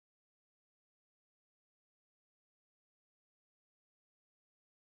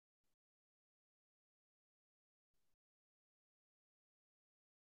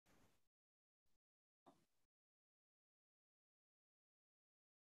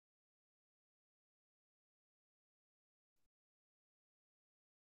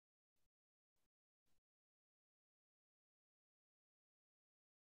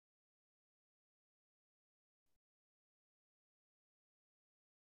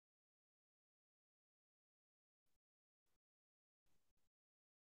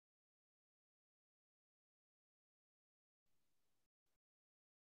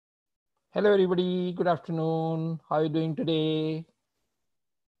Hello everybody, good afternoon. How are you doing today?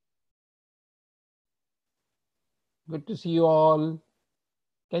 Good to see you all.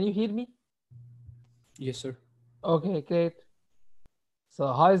 Can you hear me? Yes, sir. Okay, great.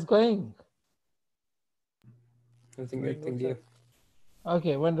 So how is going? Nothing Going good, good, thank sir. you.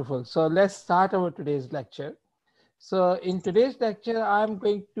 Okay, wonderful. So let's start our today's lecture. So in today's lecture, I'm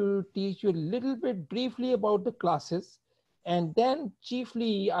going to teach you a little bit briefly about the classes, and then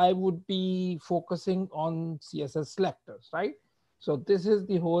chiefly I would be focusing on CSS selectors, right? So this is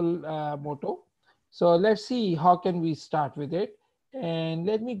the whole motto. So let's see how can we start with it. And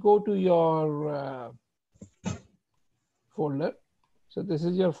let me go to your folder. So this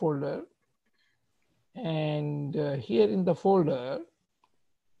is your folder. And here in the folder,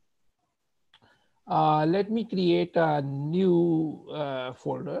 let me create a new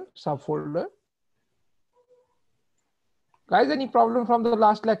folder, subfolder. Guys, any problem from the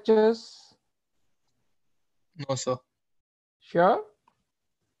last lectures? No, sir. Sure?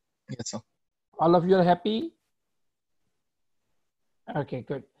 Yes, sir. All of you are happy? Okay,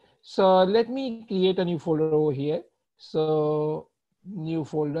 good. So let me create a new folder over here. So new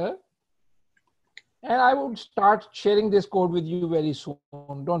folder. And I would start sharing this code with you very soon.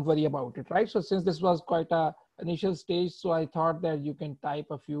 Don't worry about it, right? So since this was quite a initial stage, so I thought that you can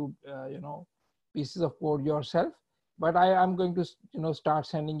type a few, pieces of code yourself. But I am going to, start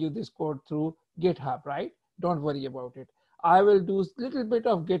sending you this code through GitHub, right? Don't worry about it. I will do a little bit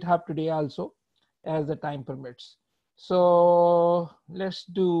of GitHub today also, as the time permits. So let's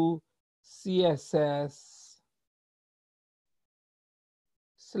do CSS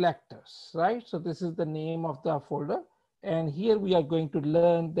selectors, right? So this is the name of the folder. And here we are going to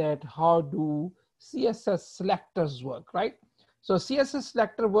learn that how do CSS selectors work, right? So CSS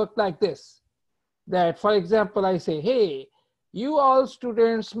selector work like this, that for example, I say, hey, you all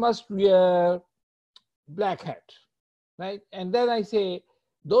students must wear black hat, right? And then I say,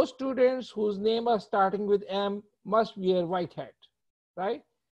 those students whose name are starting with M must wear white hat, right?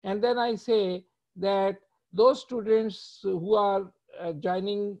 And then I say that those students who are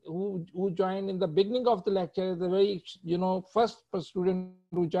joining, who join in the beginning of the lecture, the very, first student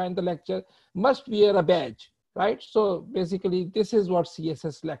who joined the lecture must wear a badge, right? So basically, this is what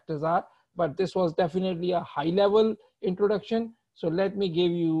CSS selectors are, but this was definitely a high level introduction. So let me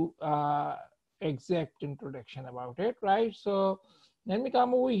give you exact introduction about it, right? So let me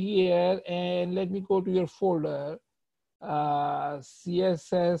come over here and let me go to your folder,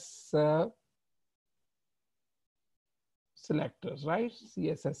 CSS selectors, right?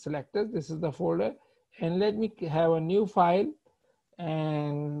 CSS selectors, this is the folder. And let me have a new file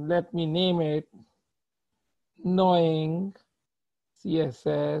and let me name it knowing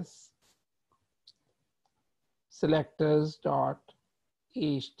CSS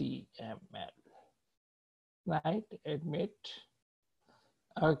selectors.html, right? Admit.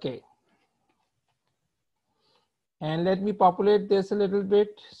 Okay. And let me populate this a little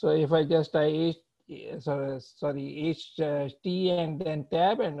bit. So if I just H, T and then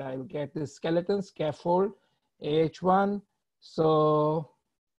tab, and I'll get this skeleton scaffold H1. So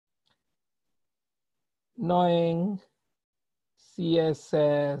knowing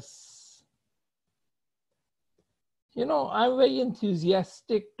CSS, I'm very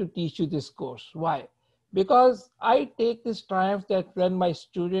enthusiastic to teach you this course. Why? Because I take this triumph that when my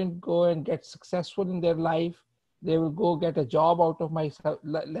students go and get successful in their life, they will go get a job out of my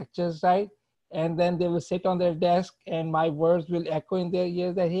lectures, right? And then they will sit on their desk and my words will echo in their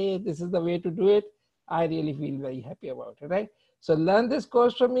ears that, hey, this is the way to do it. I really feel very happy about it, right? So learn this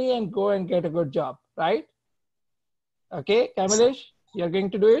course from me and go and get a good job, right? Okay, Yes, sir. Kamalesh, you're going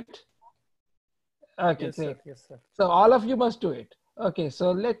to do it? Okay, Yes, sir. great. Yes, sir. So all of you must do it. Okay,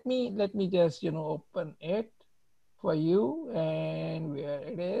 so let me just open it for you, and where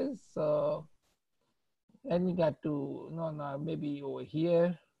it is. So let me get to no maybe over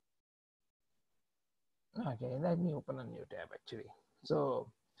here. Okay, let me open a new tab actually.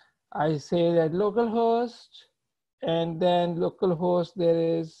 So I say that localhost, and then localhost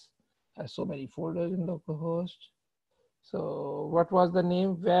there is so many folders in localhost. So what was the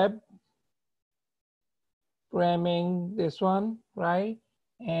name? Web programming, this one, right?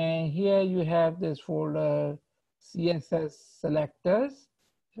 And here you have this folder CSS selectors,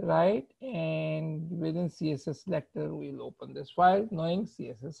 right? And within CSS selector, we'll open this file knowing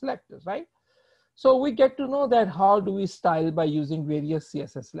CSS selectors, right? So we get to know that how do we style by using various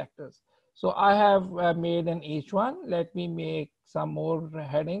CSS selectors. So I have made an H1. Let me make some more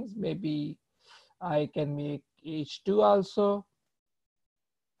headings. Maybe I can make H2 also,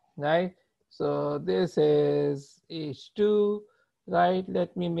 right? So this is H2. right?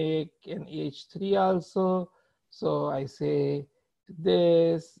 Let me make an H3 also. So I say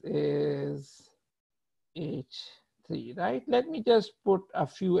this is H3, right? Let me just put a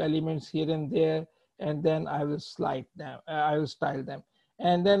few elements here and there, and then I will slide them, I will style them.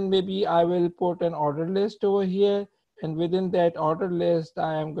 And then maybe I will put an order list over here. And within that order list,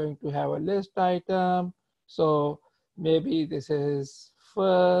 I am going to have a list item. So maybe this is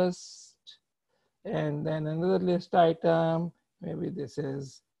first, and then another list item. Maybe this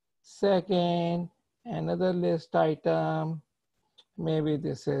is second, another list item. Maybe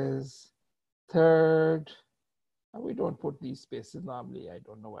this is third. We don't put these spaces normally. I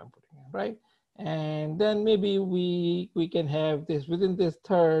don't know why I'm putting it, right? And then maybe we can have this within this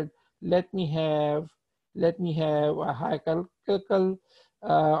third. Let me have a hierarchical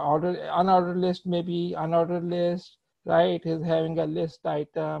order, unordered list, maybe unordered list, right? Is having a list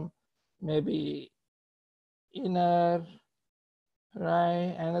item, maybe inner,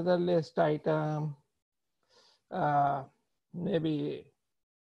 right? Another list item, uh, maybe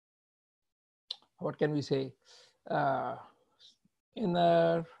what can we say? Uh,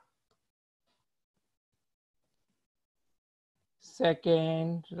 inner,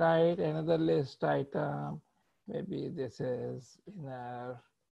 second, right? Another list item. Maybe this is inner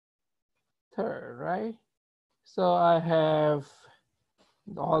third, right? So I have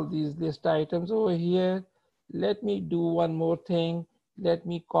all these list items over here. Let me do one more thing. Let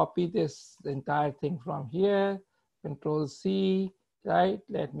me copy this entire thing from here. Control C, right?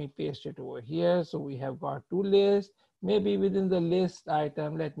 Let me paste it over here. So we have got two lists. Maybe within the list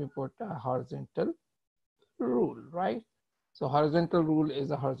item, let me put a horizontal rule, right? So horizontal rule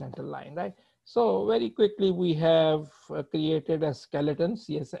is a horizontal line, right? So very quickly, we have created a skeleton,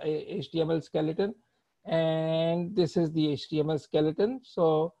 HTML skeleton, and this is the HTML skeleton.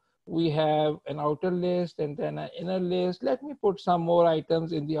 So we have an outer list and then an inner list. Let me put some more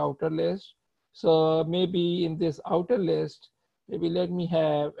items in the outer list. So maybe in this outer list, maybe let me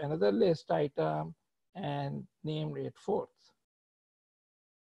have another list item and name it fourth,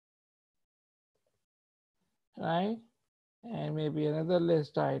 right? And maybe another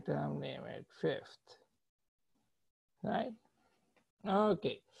list item, name it fifth, right?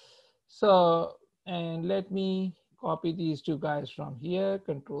 Okay, so, and let me copy these two guys from here,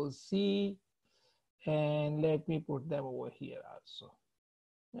 Control C, and let me put them over here also.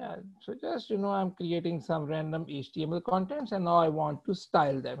 Yeah, so just, I'm creating some random HTML contents and now I want to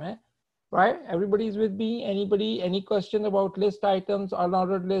style them, right? Everybody's with me? Anybody, any question about list items,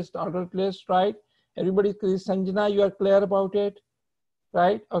 unordered list, ordered list, right? Everybody, Sanjana, you are clear about it?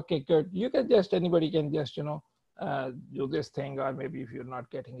 Right? Okay, good. You can just, anybody can just, do this thing, or maybe if you're not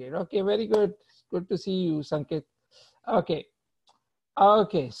getting it. Okay, very good. Good to see you, Sanket. Okay.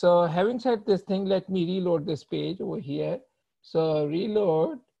 Okay, so having said this thing, let me reload this page over here. So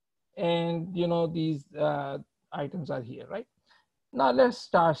reload, and these items are here, right? Now let's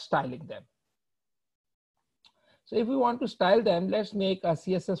start styling them. So if we want to style them, let's make a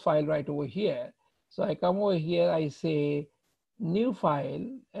CSS file right over here. So I come over here, I say new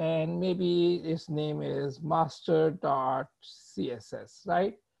file, and maybe its name is master.css,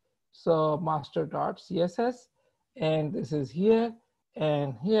 right? So master.css, and this is here,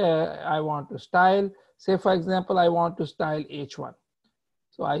 and here I want to style. Say for example, I want to style H1.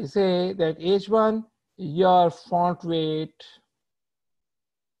 So I say that H1, your font weight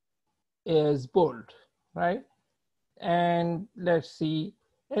is bold, right? And let's see,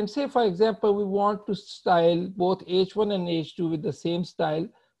 and say for example we want to style both H1 and H2 with the same style.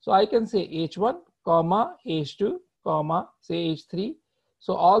 So I can say H1 comma H2 comma say H3.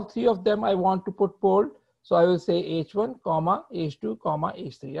 So all three of them I want to put bold, so I will say H1 comma H2 comma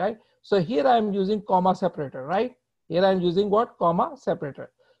H3, right? So here I am using comma separator, right? Here I am using what? Comma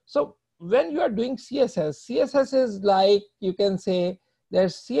separator. So when you are doing CSS is like, you can say that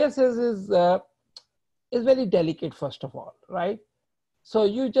CSS is very delicate, first of all, right? So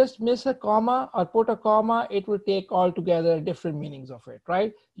you just miss a comma or put a comma, it will take altogether different meanings of it,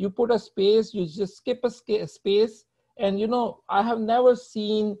 right? You put a space, you just skip a space, and I have never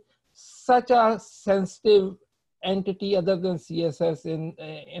seen such a sensitive entity other than CSS in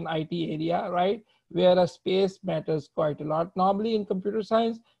IT area, right? Where a space matters quite a lot. Normally in computer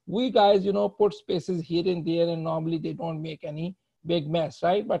science, we guys, put spaces here and there, and normally they don't make any big mess,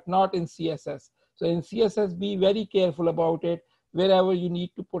 right? But not in CSS. So in CSS, be very careful about it. Wherever you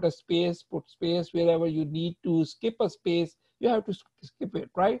need to put a space, put space. Wherever you need to skip a space, you have to skip it,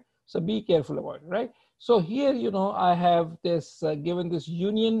 right? So be careful about it, right? So here, I have this, given this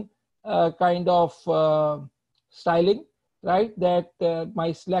union kind of styling, right? That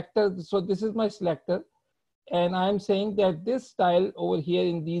my selector, so this is my selector. And I'm saying that this style over here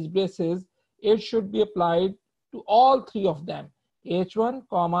in these braces, it should be applied to all three of them, H1,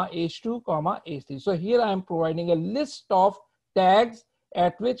 comma, H2, comma, H3. So here I'm providing a list of tags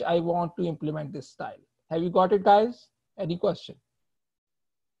at which I want to implement this style. Have you got it, guys? Any question?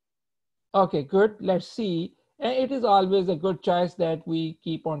 Okay, good. Let's see. And it is always a good choice that we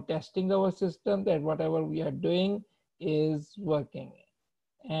keep on testing our system, that whatever we are doing is working.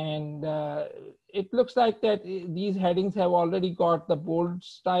 And it looks like that these headings have already got the bold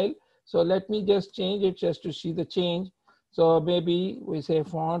style. So let me just change it just to see the change. So maybe we say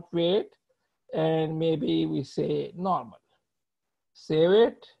font weight, and maybe we say normal. Save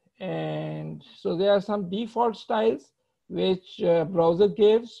it. And so there are some default styles which browser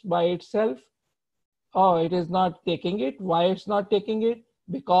gives by itself. Oh, it is not taking it. Why it's not taking it?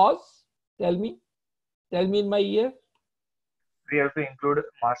 Because, tell me in my ear. We have to include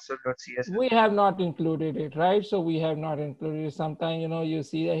master.css. We have not included it, right? So we have not included it. Sometimes, you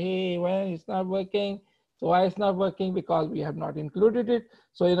see that, hey, well, it's not working. So why it's not working? Because we have not included it.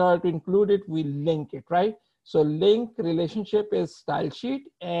 So in order to include it, we link it, right? So link relationship is style sheet,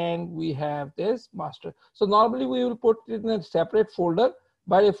 and we have this master. So normally we will put it in a separate folder,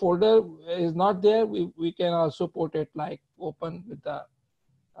 but if folder is not there, we can also put it like open with the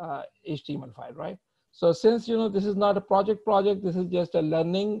HTML file, right? So since this is not a project, this is just a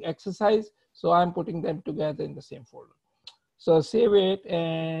learning exercise. So I'm putting them together in the same folder. So save it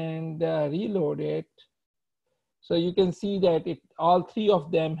and reload it. So you can see that all three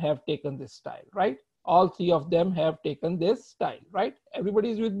of them have taken this style, right? All three of them have taken this style, right?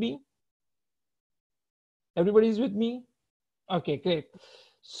 Everybody's with me? Everybody's with me? Okay, great.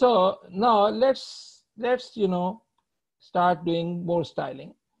 So now let's start doing more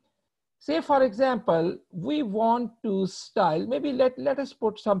styling. Say, for example, we want to style, maybe let us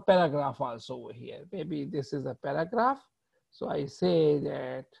put some paragraph also over here. Maybe this is a paragraph. So I say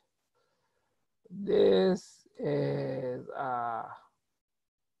that this is a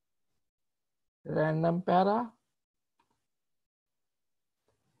random para.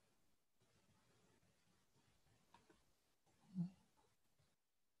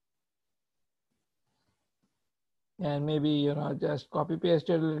 And maybe, just copy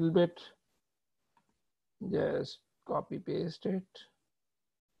paste it a little bit. Just copy paste it.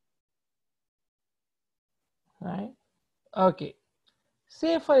 Right? Okay.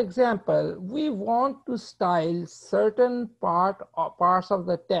 Say, for example, we want to style certain parts of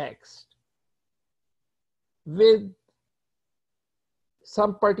the text with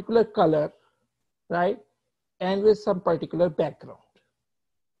some particular color, right? And with some particular background,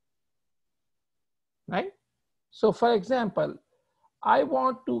 right? So for example, I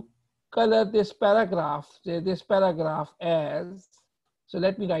want to color this paragraph, say this paragraph as, so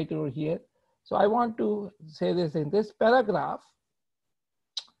let me write it over here. So I want to say this in this paragraph,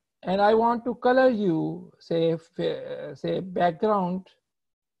 and I want to color you, say background.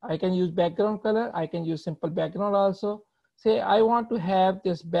 I can use background color. I can use simple background also. Say I want to have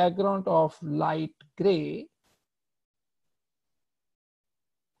this background of light gray.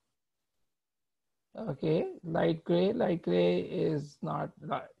 Okay, light gray is not,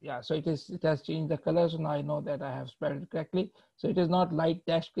 yeah, so it has changed the color. So now I know that I have spelled it correctly. So it is not light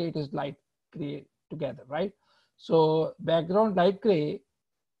dash gray, it is light gray together, right? So background light gray,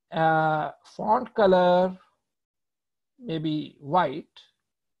 font color, maybe white.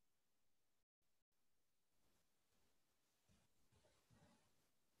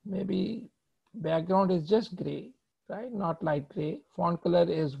 Maybe background is just gray, right? Not light gray. Font color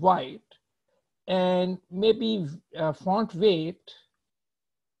is white. And maybe font weight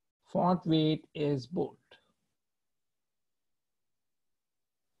is bold.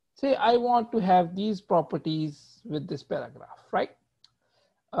 Say I want to have these properties with this paragraph, right?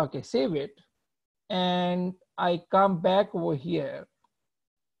 Okay, save it. And I come back over here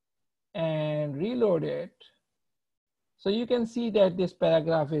and reload it. So you can see that this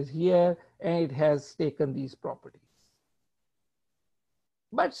paragraph is here and it has taken these properties.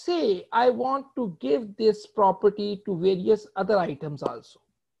 But say I want to give this property to various other items also,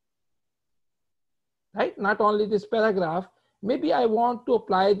 right? Not only this paragraph, maybe I want to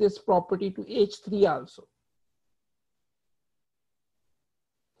apply this property to H3 also,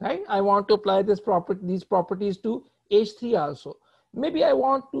 right? I want to apply these properties to H3 also. Maybe I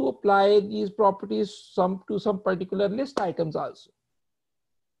want to apply these properties to some particular list items also.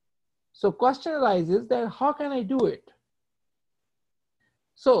 So question arises that how can I do it?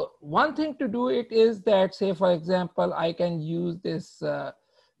 So one thing to do it is that, say for example, I can use this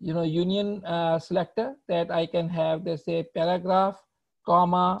union selector, that I can have this, say, paragraph,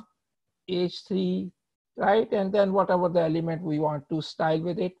 comma, H3, right? And then whatever the element we want to style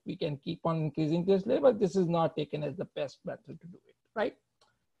with it, we can keep on increasing this label. This is not taken as the best method to do it, right?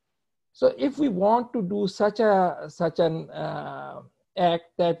 So if we want to do such an act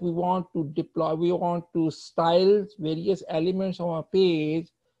that we want to deploy, we want to style various elements on a page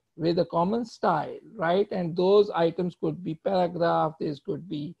with a common style, right? And those items could be paragraph, these could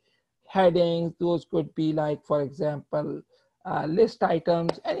be headings, those could be like, for example, list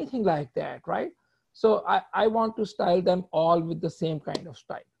items, anything like that, right? So I want to style them all with the same kind of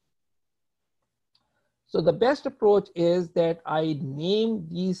style. So the best approach is that I name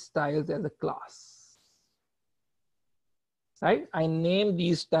these styles as a class, right? I name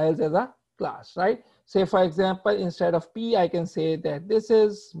these styles as a class, right? Say for example, instead of P, I can say that this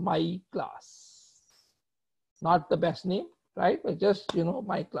is my class. Not the best name, right? But just,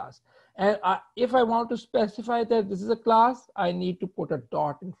 my class. And if I want to specify that this is a class, I need to put a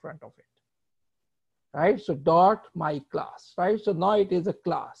dot in front of it, right? So dot my class, right? So now it is a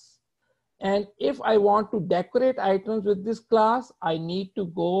class. And if I want to decorate items with this class, I need to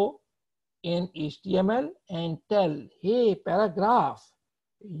go in HTML and tell, hey, paragraph,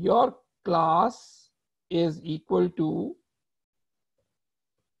 your class is equal to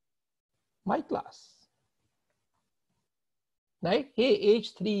my class, right? Hey,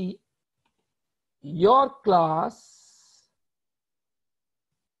 H3, your class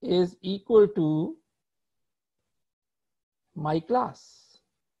is equal to my class.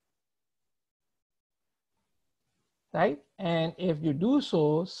 Right? And if you do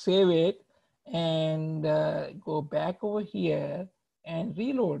so, save it and go back over here and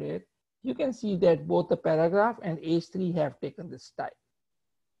reload it, you can see that both the paragraph and H3 have taken this style.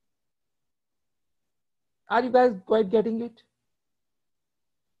 Are you guys quite getting it?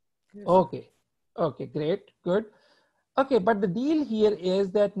 Yes, Okay. Okay, great, good. Okay, but the deal here is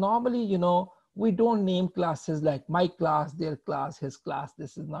that normally, we don't name classes like my class, their class, his class.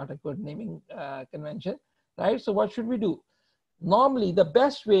 This is not a good naming convention, right? So what should we do? Normally, the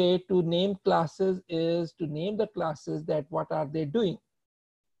best way to name classes is to name the classes that what are they doing,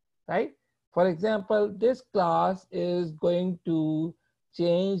 right? For example, this class is going to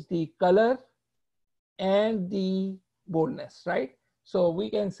change the color and the boldness, right? So we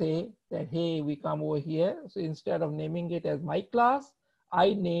can say that, hey, we come over here. So instead of naming it as my class,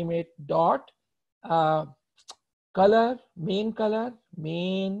 I name it dot color, main color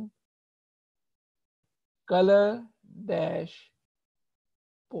dash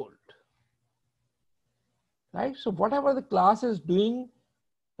bold, right? So whatever the class is doing,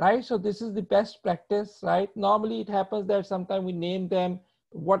 right? So this is the best practice, right? Normally it happens that sometimes we name them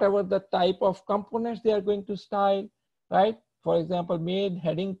whatever the type of components they are going to style, right? For example, made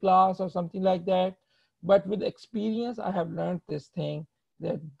heading class or something like that. But with experience, I have learned this thing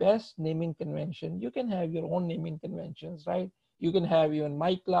that best naming convention, you can have your own naming conventions, right? You can have even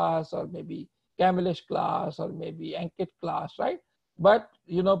my class or maybe Camelish class or maybe Ankit class, right? But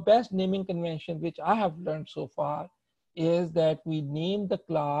best naming convention, which I have learned so far, is that we name the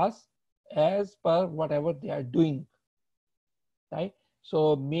class as per whatever they are doing, right?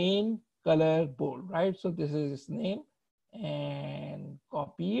 So main color bold, right? So this is its name and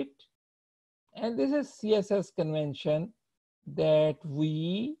copy it. And this is CSS convention that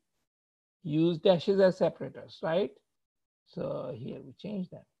we use dashes as separators, right? So here we change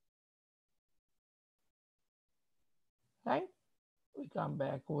them, right? We come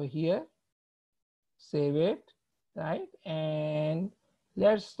back over here, save it, right? And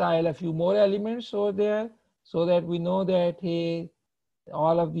let's style a few more elements over there so that we know that, hey,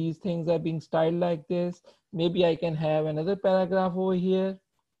 all of these things are being styled like this. Maybe I can have another paragraph over here.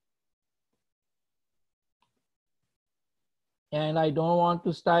 And I don't want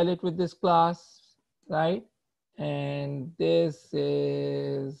to style it with this class, right? And this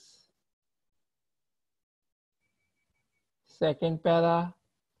is second para,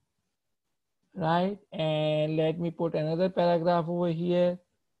 right? And let me put another paragraph over here.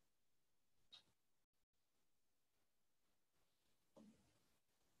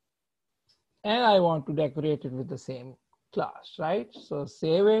 And I want to decorate it with the same class, right? So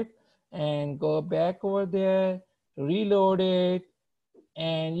save it and go back over there, reload it,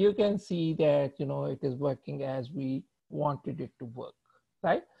 and you can see that, it is working as we wanted it to work,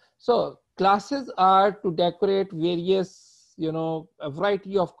 right? So classes are to decorate various, a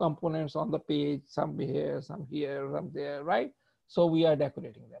variety of components on the page, some here, some here, some there, right? So we are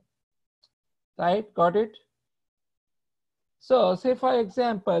decorating them, right? Got it? So say for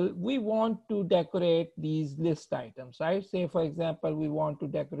example, we want to decorate these list items, right? Say for example, we want to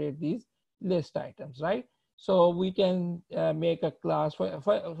decorate these list items, right? So we can make a class.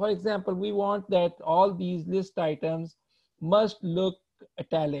 For example, we want that all these list items must look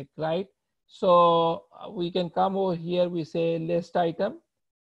italic, right? So we can come over here, we say list item,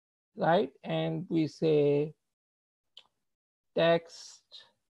 right? And we say text,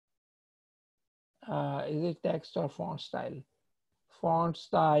 is it text or font style? Font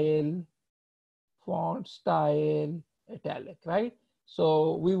style, font style, italic, right?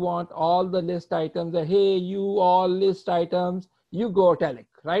 So we want all the list items that, hey, you all list items, you go italic,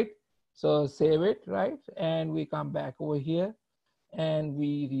 right? So save it, right? And we come back over here and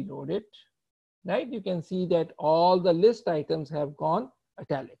we reload it, right? You can see that all the list items have gone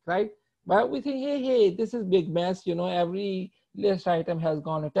italic, right? But we think, hey, this is big mess, you know, every list item has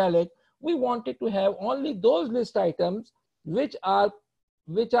gone italic. We wanted to have only those list items which are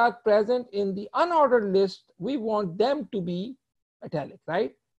present in the unordered list. We want them to be italic,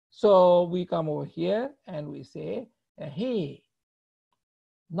 right? So we come over here and we say, hey,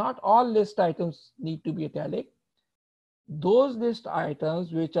 not all list items need to be italic. Those list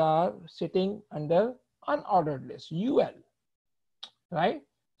items which are sitting under unordered list, UL, right?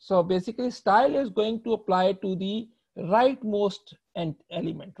 So basically style is going to apply to the rightmost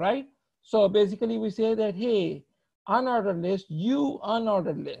element, right? So basically we say that, hey, unordered list, you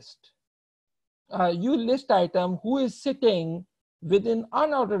unordered list, you list item who is sitting within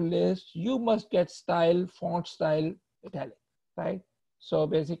unordered list, you must get style, font style, italic, right? So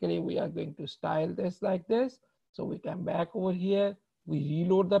basically we are going to style this like this. So we come back over here, we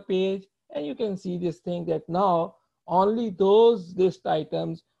reload the page, and you can see this thing that now only those list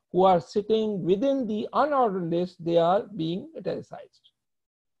items who are sitting within the unordered list, they are being italicized.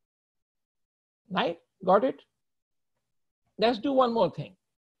 Right? Got it? Let's do one more thing.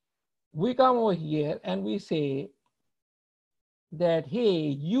 We come over here and we say that, hey,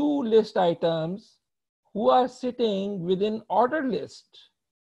 you list items who are sitting within ordered list,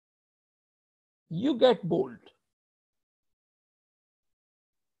 you get bold.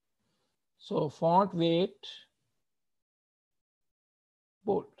 So font weight,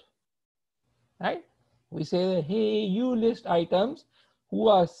 bold, right? We say, hey, you list items who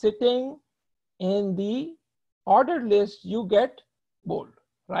are sitting in the ordered list, you get bold,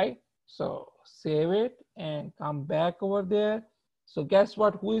 right? So save it and come back over there. So guess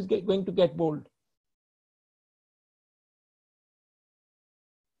what, who is going to get bold?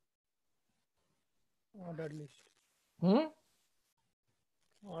 Ordered list.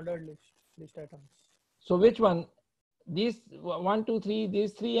 Ordered list items. So which one? These 1, 2, 3,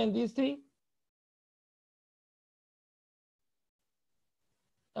 these 3 and these 3?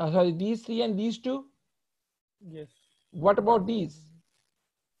 Sorry, these 3 and these 2? Yes. What about these?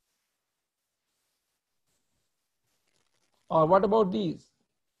 Or what about these?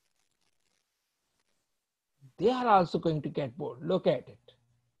 They are also going to get bold. Look at it.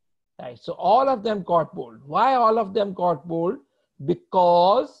 Right. So all of them got bold. Why all of them got bold?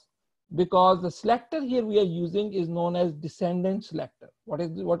 Because the selector here we are using is known as descendant selector. What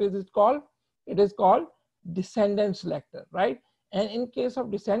is it called? It is called descendant selector, right? And in case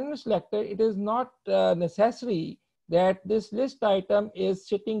of descendant selector, it is not necessary that this list item is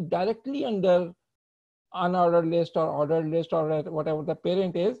sitting directly under unordered list or ordered list or whatever the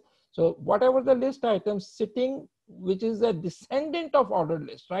parent is. So whatever the list item sitting, which is a descendant of ordered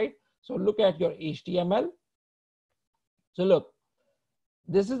list, right? So look at your HTML. So look,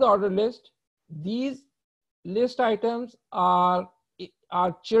 this is the ordered list. These list items are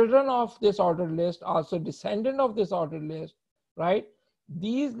children of this ordered list, also descendant of this ordered list, right?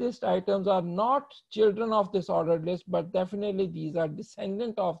 These list items are not children of this ordered list, but definitely these are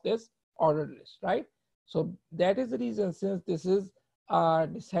descendant of this ordered list, right? So that is the reason, since this is a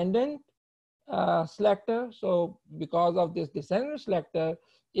descendant selector. So because of this descendant selector,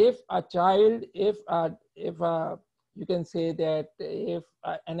 if a child, if you can say that if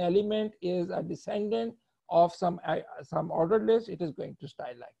an element is a descendant of some ordered list, it is going to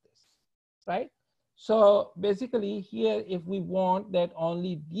style like this, right? So basically here, if we want that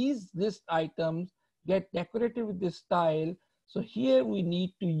only these list items get decorated with this style, so here we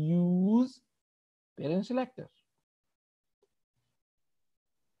need to use parent selector,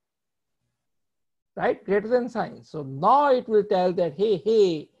 right? Greater than sign. So now it will tell that,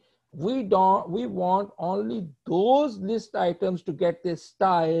 hey, we want only those list items to get this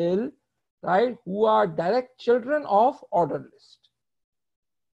style, right, who are direct children of ordered list.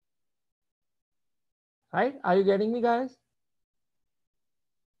 Right? Are you getting me, guys?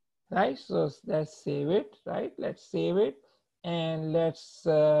 Right? So let's save it, right? Let's save it and let's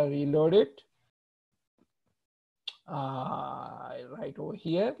reload it. Right over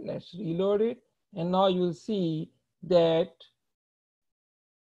here, let's reload it And now you will see that,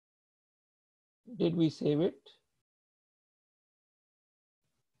 did we save it?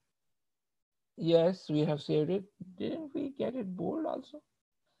 Yes, we have saved it. Didn't we get it bold also?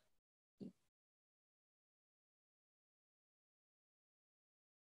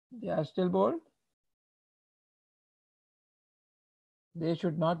 They are still bold. They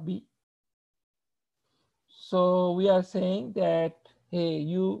should not be. So we are saying that, hey,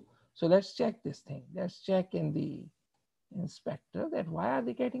 so let's check this thing. Let's check in the inspector that why are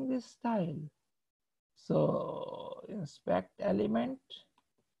they getting this style? So inspect element.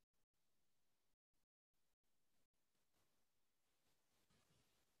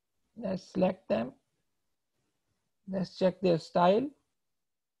 Let's select them. Let's check their style.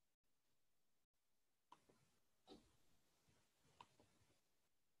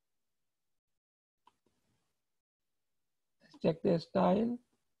 Let's check their style.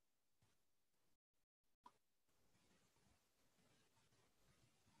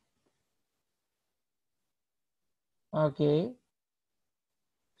 Okay.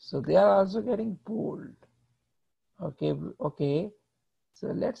 So they are also getting bold. Okay, okay. So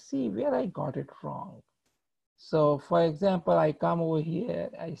let's see where I got it wrong. So for example, I come over here,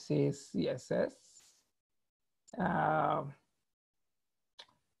 I say CSS,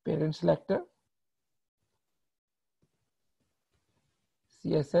 parent selector,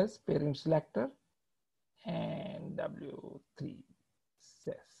 CSS parent selector, and W3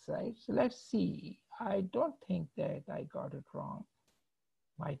 says, right? So let's see. I don't think that I got it wrong.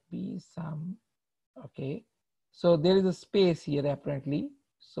 Might be some, okay. So there is a space here apparently.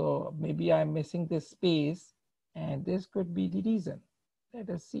 So maybe I'm missing this space and this could be the reason. Let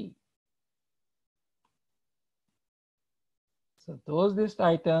us see. So those list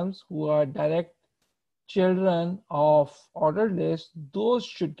items who are direct children of ordered list, those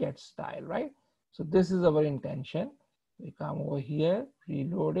should get style, right? So this is our intention. We come over here,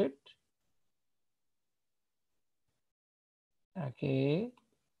 reload it. Okay.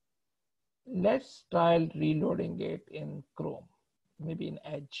 Let's try reloading it in Chrome, maybe in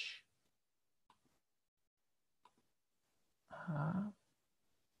Edge.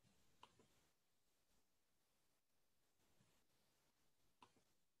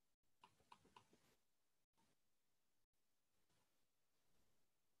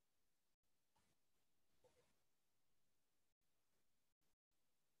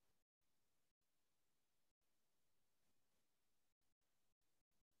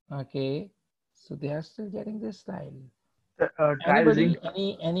 Okay, so they are still getting this style. Try using,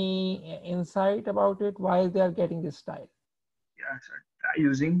 Anybody, any insight about it? Why they are getting this style? yeah, so try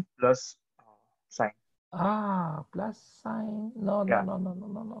using plus sign. Ah, plus sign. No, no, Yeah. no, no, no,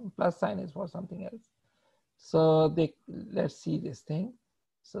 no, no. Plus sign is for something else. So let's see this thing.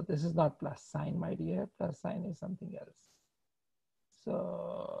 So this is not plus sign, my dear. Plus sign is something else.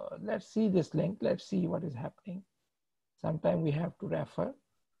 So let's see this link. Let's see what is happening. Sometime we have to refer.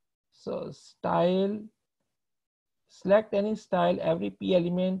 So style, select any style, every P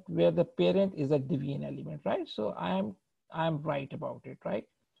element where the parent is a Debian element, right? So I'm right about it, right?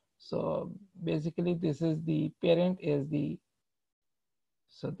 So basically this is the parent is the,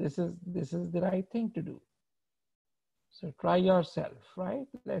 so this is the right thing to do. So try yourself, right?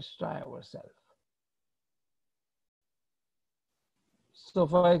 Let's try ourselves. So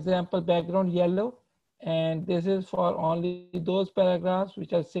for example, background yellow, and this is for only those paragraphs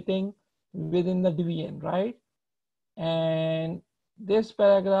which are sitting within the Debian, right? And this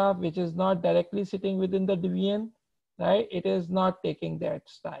paragraph, which is not directly sitting within the Debian, right? It is not taking that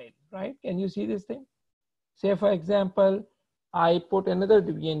style, right? Can you see this thing? Say for example, I put another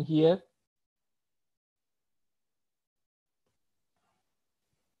Debian here.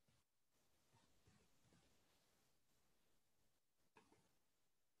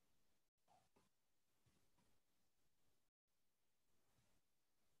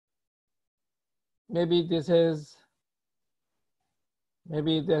 Maybe this is,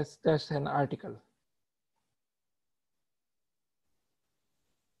 maybe that's an article.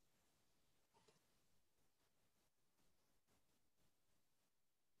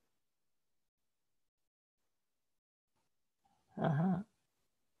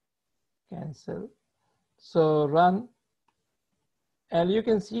 Cancel. So run, and you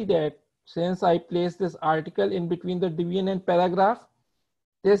can see that since I placed this article in between the Debian and paragraph,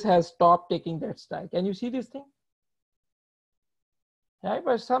 this has stopped taking that style. Can you see this thing? Right,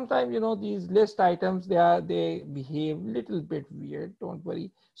 but sometimes, you know, these list items, they behave a little bit weird, don't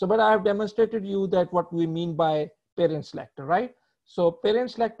worry. So, but I have demonstrated you that what we mean by parent selector, right? So parent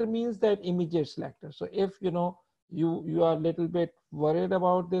selector means that immediate selector. So if, you know, you are a little bit worried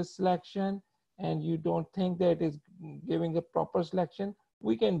about this selection and you don't think that it is giving a proper selection,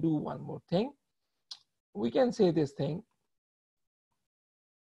 we can do one more thing. We can say this thing.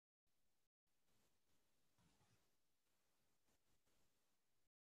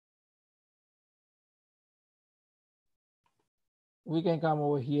 We can come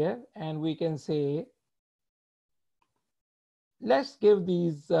over here and we can say, let's give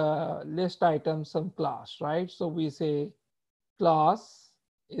these list items some class, right? So we say class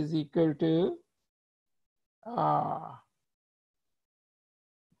is equal to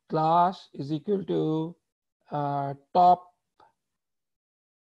top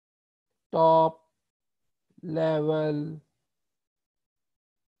level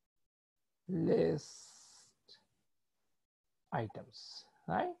list items,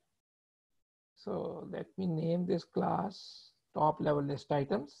 right? So let me name this class top level list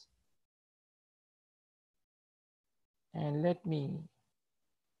items, and let me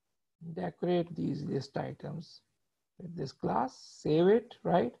decorate these list items with this class, save it,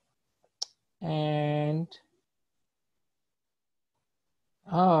 right? And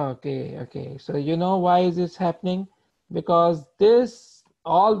okay, so you know why is this happening? Because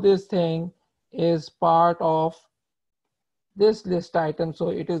all this thing is part of this list item, so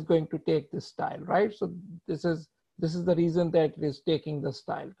it is going to take this style, right? So this is the reason that it is taking the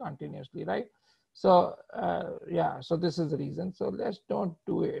style continuously, right? So yeah, so this is the reason. So let's don't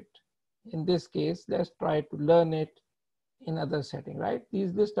do it in this case. Let's try to learn it in other setting, right?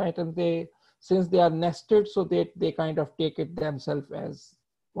 These list items, since they are nested, so they kind of take it themselves as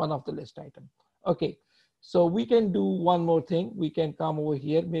one of the list item. Okay, so we can do one more thing. We can come over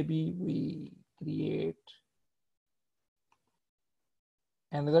here. Maybe we create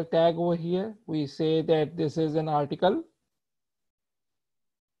another tag over here. We say that this is an article,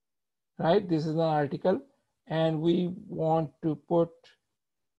 right? This is an article, and we want to put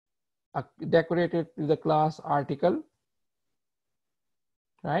decorate it with the class article,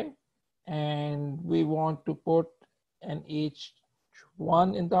 right? And we want to put an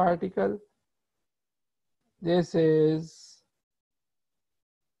H1 in the article. This is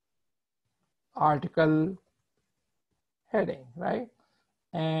article heading, right?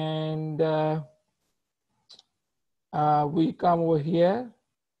 And we come over here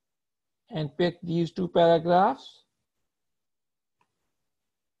and pick these two paragraphs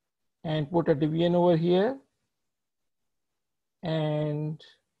and put a division over here and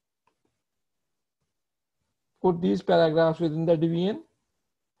put these paragraphs within the division,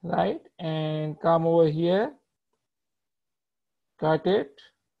 right? And come over here, cut it,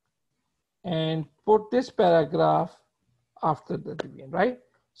 and put this paragraph after the division, right?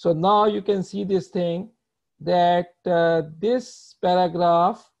 So now you can see this thing that this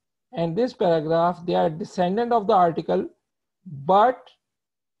paragraph and this paragraph, they are descendant of the article, but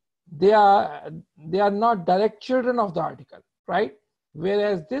they are not direct children of the article, right?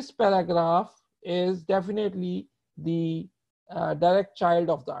 Whereas this paragraph is definitely the direct child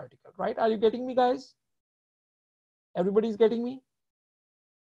of the article, right? Are you getting me, guys? Everybody's getting me?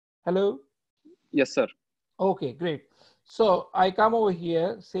 Hello? Yes, sir. Okay, great. So I come over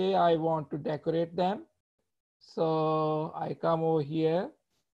here, say I want to decorate them. So I come over here,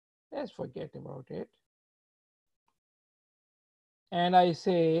 let's forget about it. And I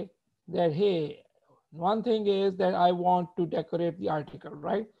say that, hey, one thing is that I want to decorate the article,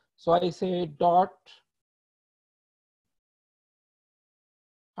 right? So I say dot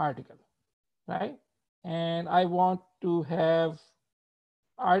article, right? And I want to have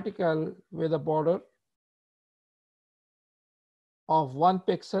article with a border of 1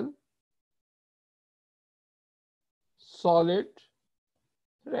 pixel, solid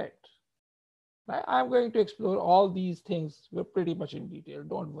red. Right? I'm going to explore all these things pretty much in detail.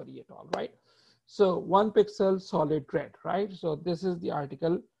 Don't worry at all, right? So 1 pixel solid red, right? So this is the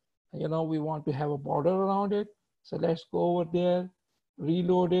article. You know, we want to have a border around it. So let's go over there,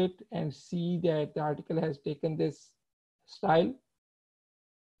 reload it, and see that the article has taken this style.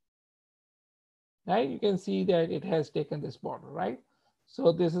 Right? You can see that it has taken this border, right?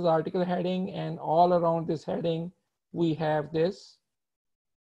 So this is article heading, and all around this heading, we have this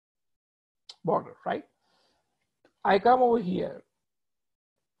border, right? I come over here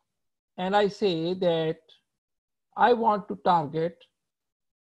and I say that I want to target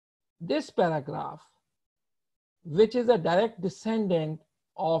this paragraph, which is a direct descendant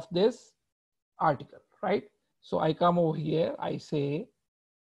of this article, right? So I come over here, I say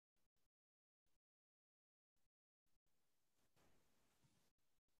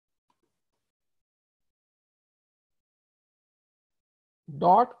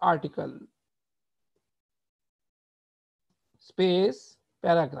dot article space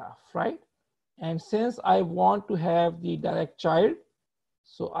paragraph, right? And since I want to have the direct child,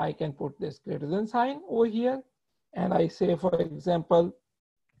 so I can put this greater than sign over here. And I say, for example,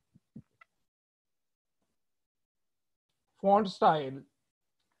 font style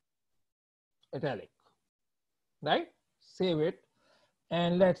italic, right? Save it.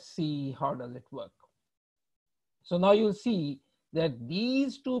 And let's see how does it work. So now you'll see that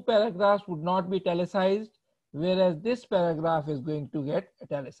these two paragraphs would not be italicized, whereas this paragraph is going to get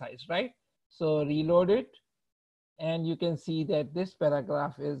italicized, right? So reload it, and you can see that this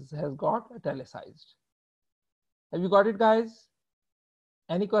paragraph has got italicized. Have you got it, guys?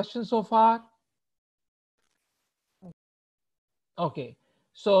 Any questions so far? Okay,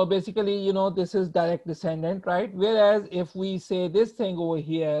 so basically, you know, this is direct descendant, right? Whereas if we say this thing over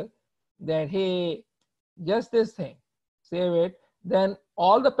here, that, hey, just this thing, save it, then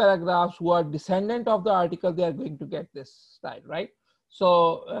all the paragraphs who are descendant of the article, they are going to get this style, right?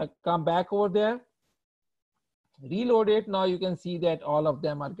 So come back over there, reload it. Now you can see that all of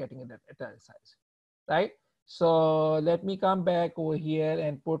them are getting italicized, right? So let me come back over here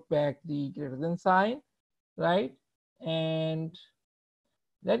and put back the greater than sign, right? And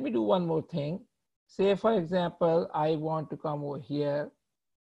let me do one more thing. Say, for example, I want to come over here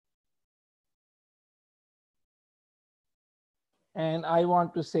and I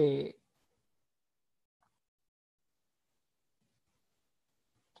want to say,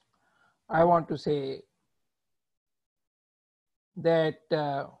 that,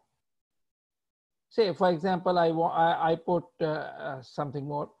 say, for example, I put something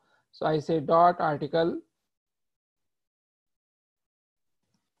more. So I say dot article,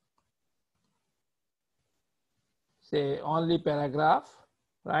 say only paragraph,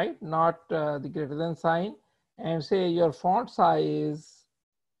 right? Not the greater than sign, and say your font size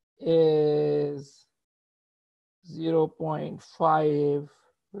is 0.5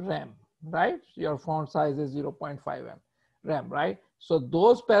 rem, right? Your font size is 0.5 rem, right? So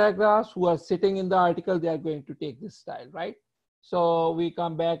those paragraphs who are sitting in the article, they are going to take this style, right? So we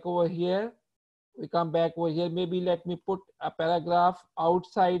come back over here. Maybe let me put a paragraph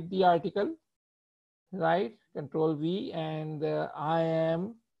outside the article, right? Control V, and I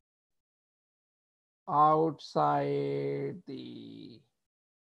am outside the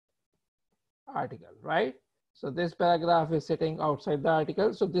article, right? So this paragraph is sitting outside the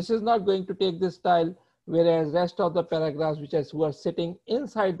article. So this is not going to take this style, whereas rest of the paragraphs who are sitting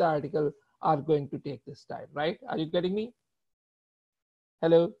inside the article are going to take this style, right? Are you getting me?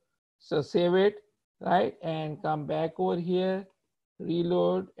 Hello? So save it, right? And come back over here,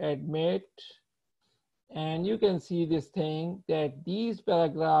 reload, admit, and you can see this thing that these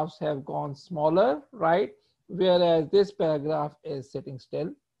paragraphs have gone smaller, right? Whereas this paragraph is sitting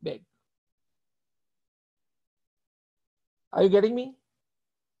still big. Are you getting me?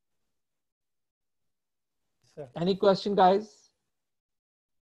 Sir. Any question, guys?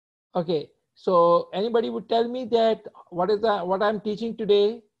 Okay, so anybody would tell me that what I'm teaching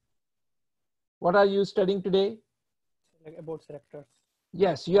today? What are you studying today? Like about selectors.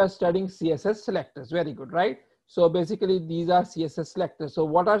 Yes, you are studying CSS selectors. Very good, right? So basically these are CSS selectors. So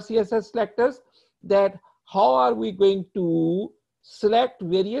what are CSS selectors? That how are we going to select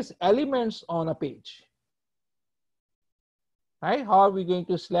various elements on a page? Right? How are we going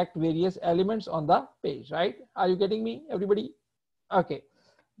to select various elements on the page, right? Are you getting me, everybody? Okay,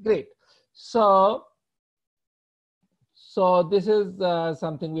 great. So this is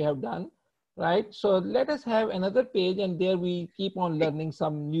something we have done, right? So let us have another page, and there we keep on learning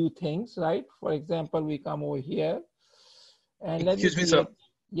some new things, right? For example, we come over here and let me Excuse me, sir. create.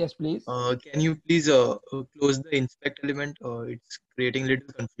 Yes, please. Can you please close the inspect element? It's creating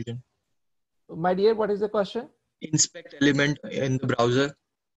little confusion. My dear, what is the question? Inspect element in the browser.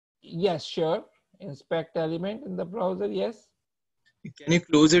 Yes, sure. Inspect element in the browser, yes. Can you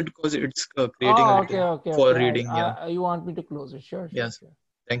close it because it's creating a Oh, little okay. for reading? Yeah. You want me to close it? Sure. Yes.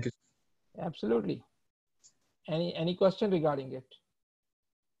 Thank you. Absolutely. Any question regarding it?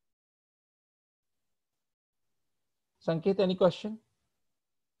 Sanket, any question?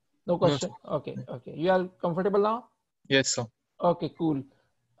 No question? No, Okay. You are comfortable now? yes, sir. Okay, cool.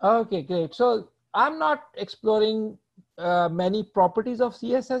 Okay, great. So I'm not exploring many properties of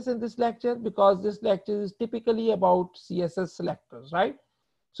CSS in this lecture, because this lecture is typically about CSS selectors, right?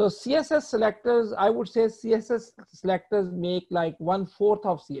 So CSS selectors, I would say CSS selectors make like 1/4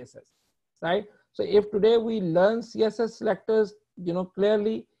 of CSS, right? So if today we learn CSS selectors, you know,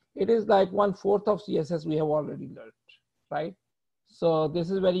 clearly it is like 1/4 of CSS we have already learned, right? So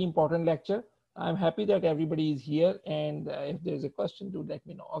this is very important lecture. I'm happy that everybody is here, and if there's a question, do let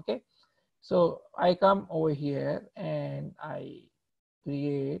me know, okay? So I come over here and I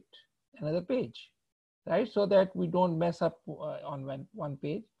create another page, right? So that we don't mess up on one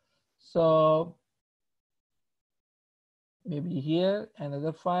page. So maybe here,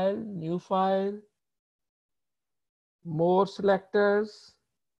 another file, new file, more selectors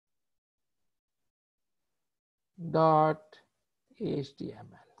dot HTML,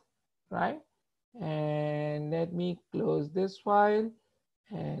 right? And let me close this file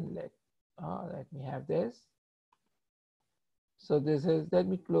and let me have this. So this is, let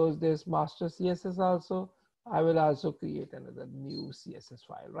me close this master CSS also. I will also create another new CSS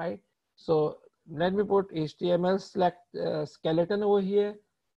file, right? So let me put HTML skeleton over here,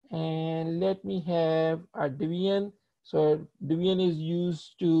 and let me have a division. So division is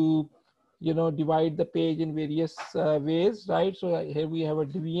used to, you know, divide the page in various ways, right? So here we have a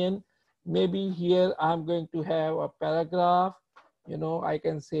division. Maybe here I'm going to have a paragraph. You know, I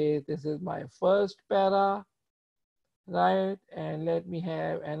can say this is my first para, right? And let me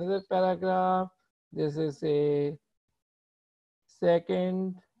have another paragraph. This is a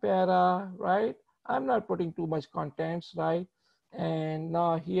second para, right? I'm not putting too much contents, right? And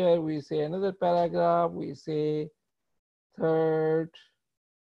now here we say another paragraph, we say third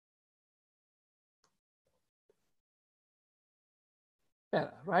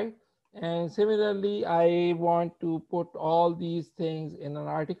para, right? And similarly, I want to put all these things in an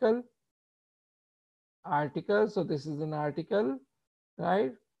article. So this is an article,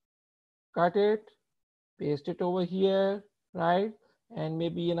 right? Cut it, paste it over here, right? And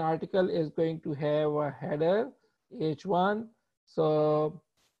maybe an article is going to have a header H1. So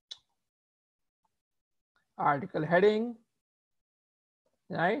article heading,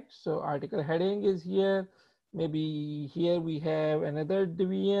 right? So article heading is here. Maybe here we have another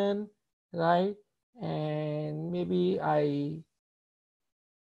division, right? And maybe I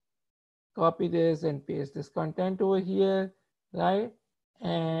copy this and paste this content over here, right?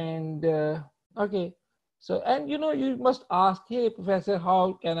 And okay, so, and you know, you must ask, hey professor,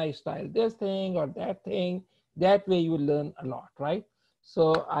 how can I style this thing or that thing? That way you will learn a lot, right?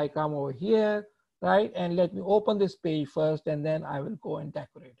 So I come over here, right? And let me open this page first, and then I will go and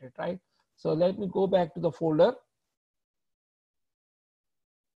decorate it, right? So let me go back to the folder.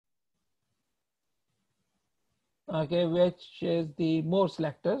 Okay, which is the more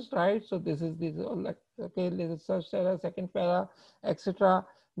selectors, right? So this is the, okay, let's search second para, etc.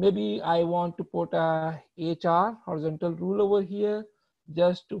 Maybe I want to put a HR horizontal rule over here,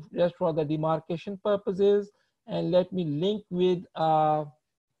 just for the demarcation purposes, and let me link with a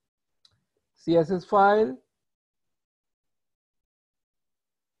CSS file,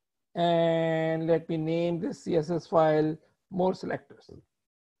 and let me name this CSS file more selectors.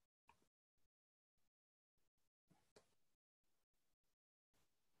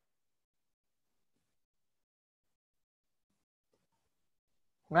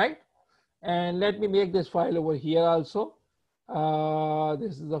 Right? And let me make this file over here also.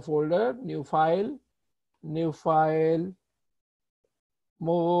 This is the folder, new file,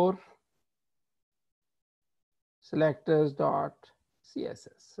 more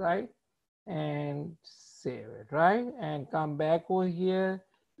selectors.css, right? And save it, right? And come back over here,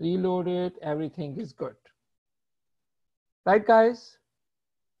 reload it, everything is good. Right, guys?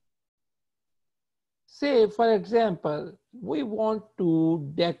 Say, for example, we want to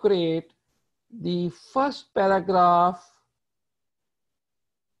decorate the first paragraph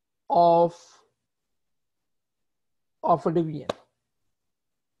of a division,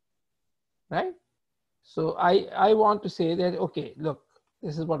 right? So I want to say that, okay, look,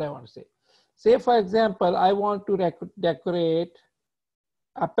 this is what I want to say. Say, for example, I want to decorate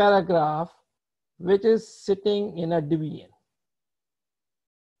a paragraph which is sitting in a division,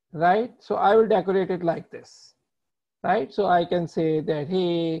 right? So I will decorate it like this, right? So I can say that,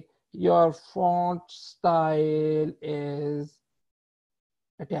 hey, your font style is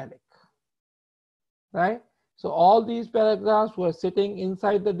italic, right? So all these paragraphs who are sitting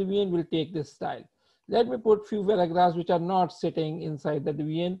inside the division will take this style. Let me put few paragraphs which are not sitting inside the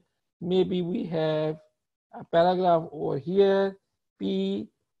division. Maybe we have a paragraph over here, P,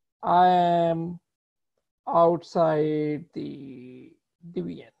 I am outside the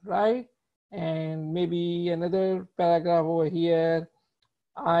division, right? And maybe another paragraph over here,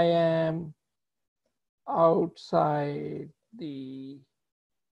 I am outside the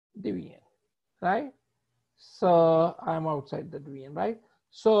division, right? So I'm outside the division, right?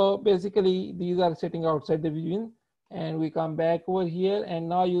 So basically these are sitting outside the division, and we come back over here, and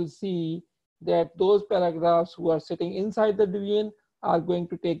now you'll see that those paragraphs who are sitting inside the division are going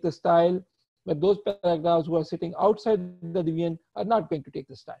to take the style, but those paragraphs who are sitting outside the division are not going to take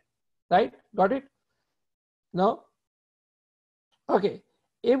the style, right? Got it? No? Okay.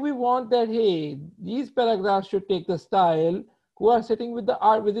 if we want that, hey, these paragraphs should take the style who are sitting with the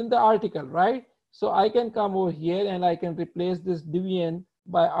within the article, right? So I can come over here and I can replace this division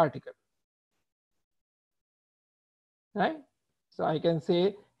by article, right? So I can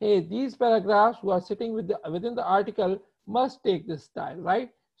say, hey, these paragraphs who are sitting within the article must take this style,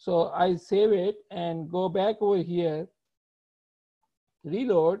 right? So I save it and go back over here,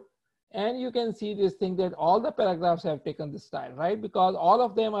 reload, and you can see this thing that all the paragraphs have taken this style, right? Because all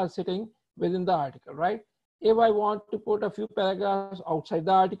of them are sitting within the article, right? If I want to put a few paragraphs outside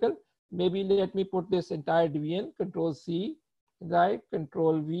the article, maybe let me put this entire division, Control C, right?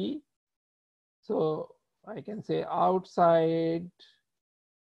 Control V. So I can say outside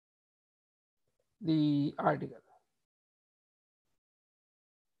the article.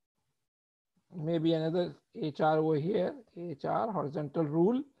 Maybe another HR over here, HR horizontal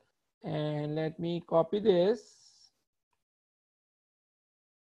rule. And let me copy this.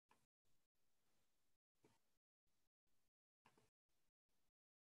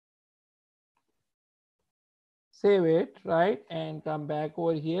 Save it, right? And come back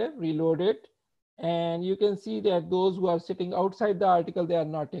over here, reload it. And you can see that those who are sitting outside the article, they are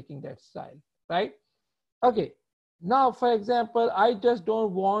not taking that style, right? Okay. Now, for example, I just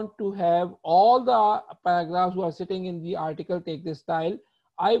don't want to have all the paragraphs who are sitting in the article take this style.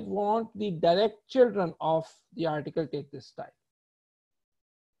 I want the direct children of the article take this style,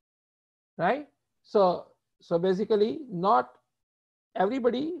 right? So basically not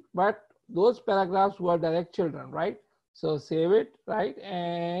everybody, but those paragraphs who are direct children, right? So save it, right?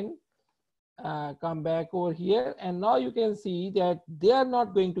 And come back over here. And now you can see that they are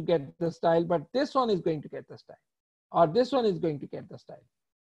not going to get the style, but this one is going to get the style, or this one is going to get the style.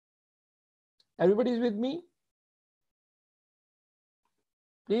 Everybody's with me?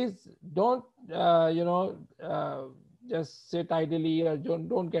 Please don't, just sit idly or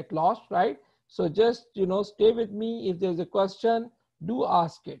don't get lost, right? So just, stay with me. If there's a question, do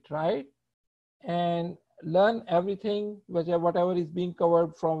ask it, right? And learn everything, whatever is being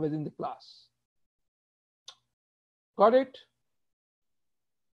covered from within the class. Got it?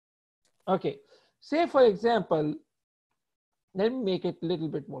 Okay. Say, for example, let me make it a little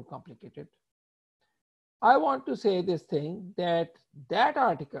bit more complicated. I want to say this thing that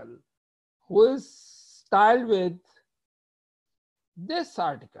article who is styled with this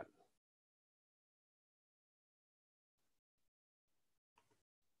article,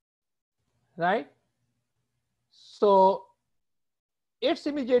 right? So its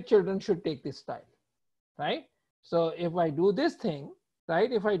immediate children should take this style, right? So if I do this thing,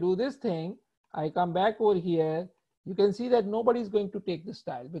 right? If I do this thing, I come back over here, you can see that nobody is going to take this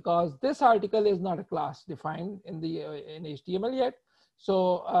style because this article is not a class defined in the in HTML yet.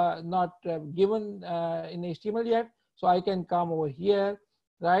 So not given in HTML yet. So I can come over here,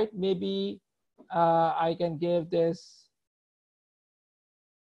 right? Maybe I can give this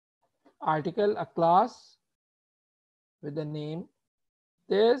article a class with the name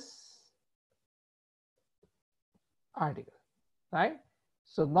this article, right?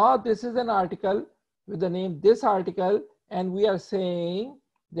 So now this is an article with the name this article, and we are saying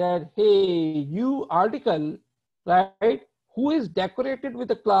that, hey, you article, right, who is decorated with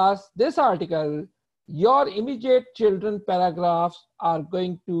the class this article, your immediate children paragraphs are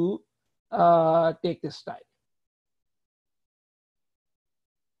going to take this style,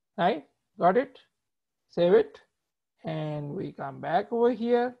 right? Got it? Save it, and we come back over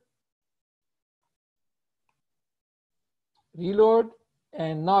here, reload,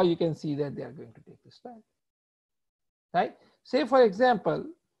 and now you can see that they are going to take this style, right? Say, for example,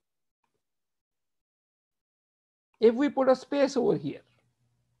 if we put a space over here,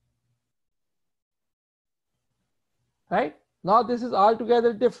 right? Now this is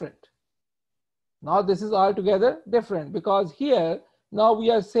altogether different. Now this is altogether different because here, now we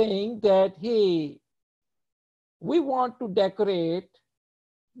are saying that, hey, we want to decorate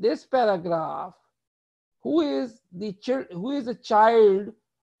this paragraph who is a child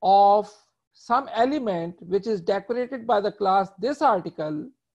of some element which is decorated by the class this article,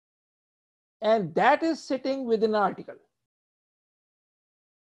 and that is sitting within an article.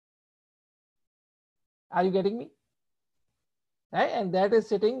 Are you getting me? Right? And that is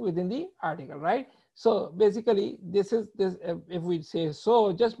sitting within the article, right? So basically this is this, if we say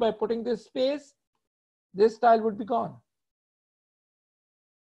so, just by putting this space, this style would be gone.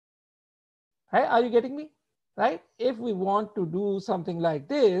 Right? Are you getting me? Right? If we want to do something like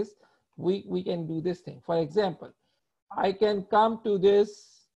this, we can do this thing. For example, I can come to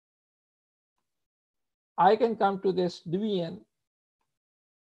this division,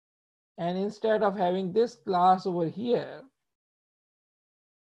 and instead of having this class over here,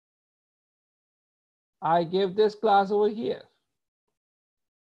 I give this class over here.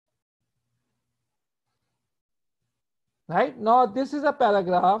 Right now, this is a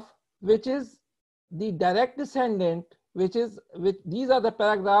paragraph which is the direct descendant, which these are the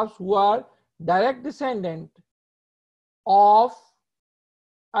paragraphs who are direct descendant of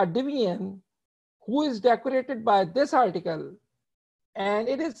a division who is decorated by this article, and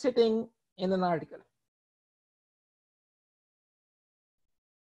it is sitting in an article.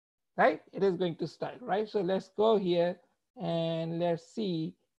 Right? It is going to style, right? So let's go here and let's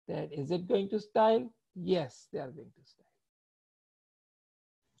see that is it going to style? Yes, they are going to style.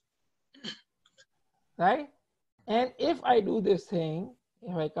 Right? And if I do this thing,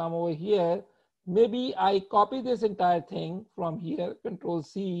 if I come over here, maybe I copy this entire thing from here, Control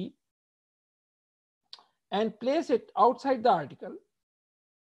C, and place it outside the article.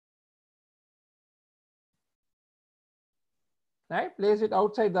 Right? Place it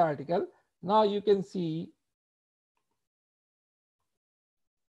outside the article. Now you can see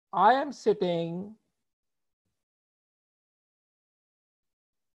I am sitting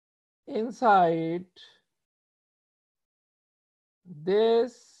inside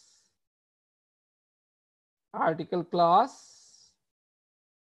this article class,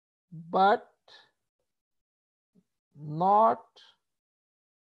 but not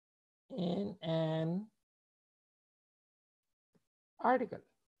in an article.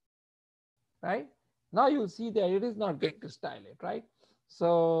 Right? Now you'll see that it is not going to style it, right?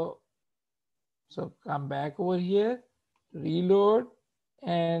 So come back over here, reload,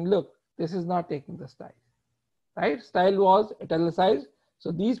 and look, this is not taking the style, right? Style was italicized,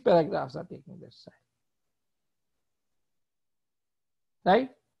 so these paragraphs are taking this style,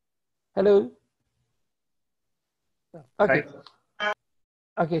 right? Hello? Okay. Right.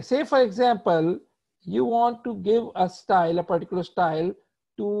 Okay, say for example, you want to give a style, a particular style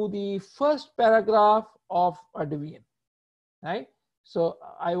to the first paragraph of a division, right? So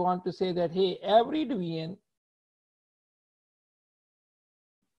I want to say that, hey, every division,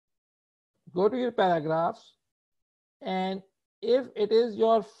 go to your paragraphs, and if it is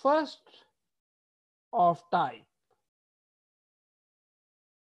your first of type,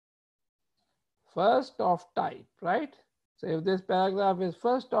 right? So if this paragraph is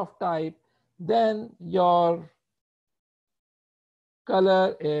first of type, then your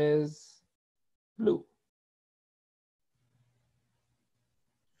color is blue.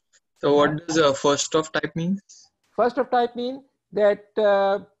 So what does first of type mean? First of type means that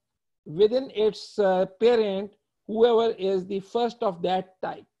within its parent, whoever is the first of that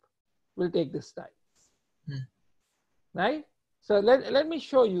type will take this type. Right? So let me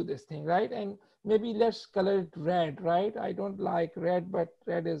show you this thing, right? And maybe let's color it red, right? I don't like red, but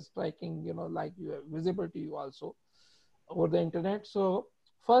red is striking, like visible to you also over the internet. So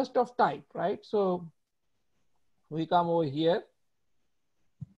first of type, right? So we come over here.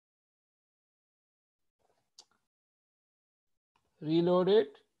 Reload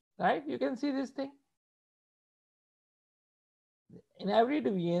it, right? You can see this thing. In every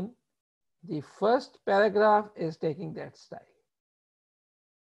division, the first paragraph is taking that style.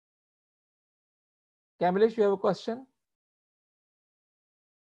 Kamlesh, you have a question?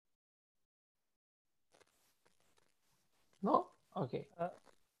 No? Okay.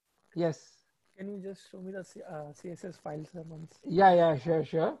 Yes. Can you just show me the CSS files once? Yeah,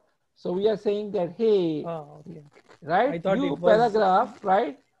 sure. So we are saying that, hey, okay. Right? I thought New it was paragraph,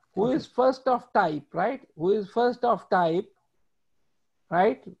 right? Who okay. is first of type, right? Who is first of type,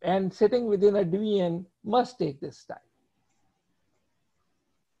 right? And sitting within a division must take this style.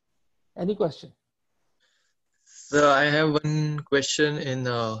 Any question? So I have one question in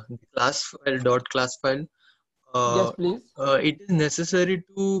the class file, dot class file. Yes, please. It is necessary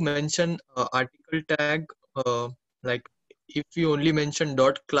to mention article tag, like if you only mention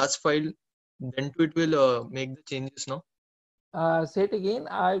dot class file, then it will make the changes, no? Say it again.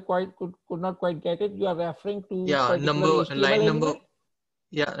 I could not quite get it. You are referring to Yeah, particular HTML element?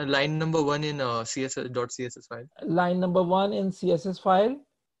 line number one in CSS file. Line number 1 in CSS file.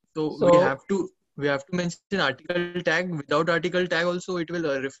 So we have to mention article tag. Without article tag also it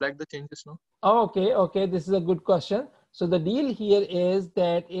will reflect the changes, no? Okay. This is a good question. So the deal here is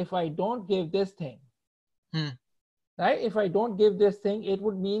that if I don't give this thing, right? If I don't give this thing, it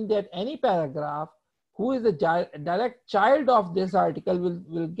would mean that any paragraph who is a direct child of this article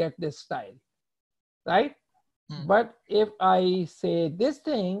will get this style, right? But if I say this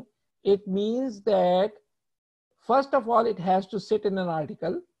thing, it means that first of all, it has to sit in an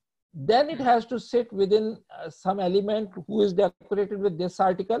article. Then it has to sit within some element who is decorated with this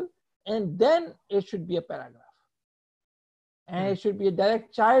article. And then it should be a paragraph. And it should be a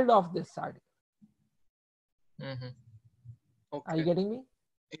direct child of this article. Mm-hmm. Are you Okay. getting me?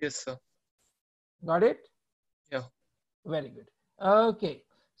 Yes, sir. Got it? Yeah. Very good. Okay.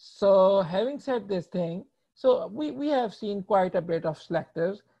 So having said this thing, so we have seen quite a bit of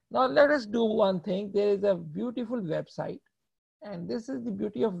selectors. Now let us do one thing. There is a beautiful website, and this is the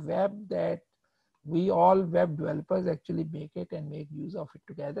beauty of web, that we all web developers actually make it and make use of it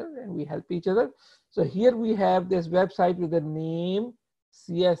together, and we help each other. So here we have this website with the name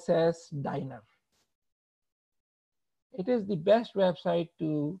CSS Diner. It is the best website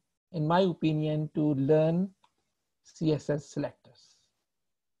to, in my opinion, to learn CSS selectors.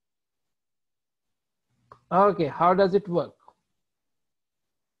 Okay, how does it work?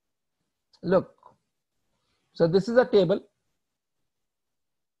 Look, so this is a table.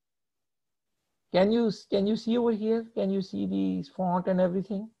 Can you see over here? Can you see the font and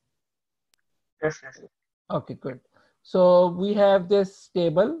everything? Yes, yes. Okay, good. So we have this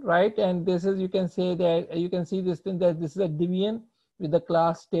table, right? And this is, you can say that, you can see this thing, that this is a division with the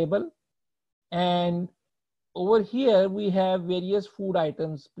class table. And over here we have various food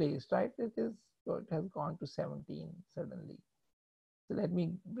items placed, right? It is, so it has gone to 17 suddenly. So let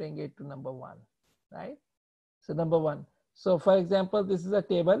me bring it to number 1, right? So number 1. So for example, this is a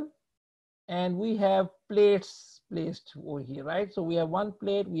table, and we have plates placed over here, right? So we have one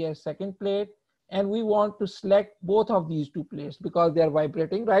plate, we have second plate, and we want to select both of these two plates because they are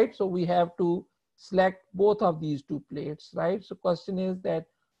vibrating, right? So we have to select both of these two plates, right? So question is that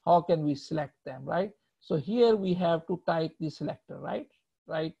how can we select them, right? So here we have to type the selector, right?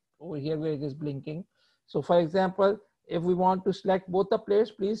 Right over here where it is blinking. So for example, if we want to select both the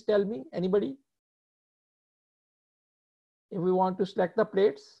plates, please tell me, anybody? If we want to select the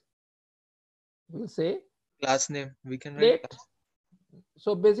plates, we'll say Class name. We can write plate. class.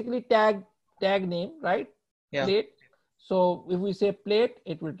 So basically tag name, right? Yeah. Plate. So if we say plate,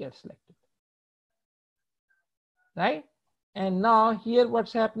 it will get selected, right? And now here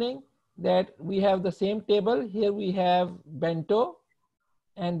what's happening, that we have the same table. Here we have bento,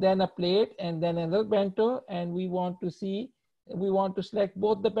 and then a plate, and then another bento, and we want to see, we want to select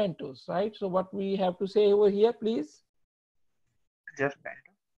both the bentos, right? So what we have to say over here, please? Just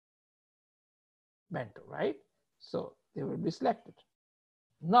bento. Bento, right? So they will be selected.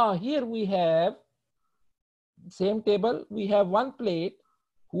 Now here we have same table, we have one plate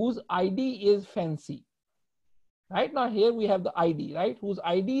whose ID is fancy. Right now here we have the ID, right? Whose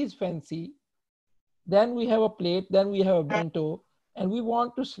ID is fancy. Then we have a plate, then we have a bento, and we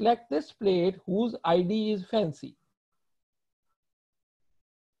want to select this plate whose ID is fancy.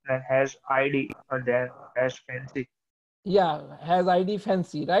 Then has ID, or then has fancy. Yeah, has ID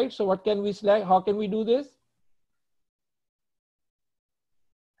fancy, right? So what can we select? How can we do this?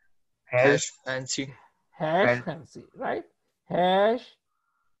 Has Hash fancy. Hash fan, fancy, right? Hash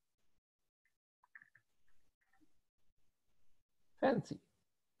fancy,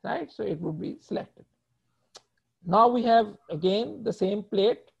 right? So it would be selected. Now we have again the same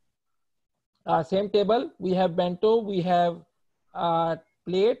plate, same table. We have bento, we have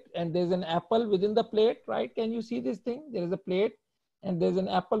plate, and there's an apple within the plate, right? Can you see this thing? There is a plate, and there's an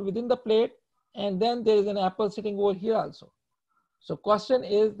apple within the plate, and then there is an apple sitting over here also. So question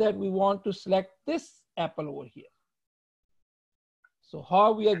is that we want to select this apple over here. So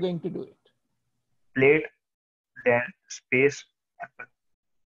how we are going to do it? plate, then space, apple.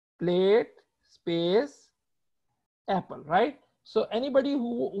 Plate, space, apple, right? So anybody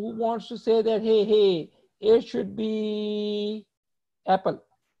who wants to say that, hey, it should be apple,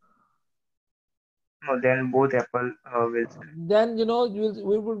 No, then both apple will select. then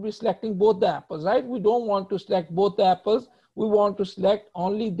we will be selecting both the apples, right? We don't want to select both the apples. We want to select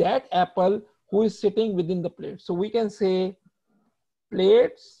only that apple who is sitting within the plate. So we can say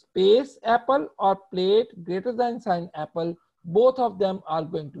plate space apple or plate greater than sign apple. Both of them are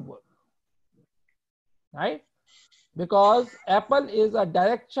going to work, right? Because apple is a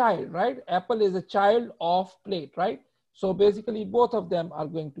direct child, right? Apple is a child of plate, right? So basically both of them are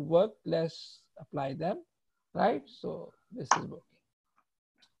going to work. Let's apply them, right? So this is working.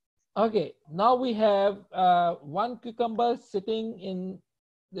 Okay, now we have one cucumber sitting in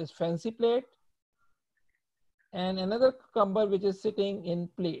this fancy plate and another cucumber which is sitting in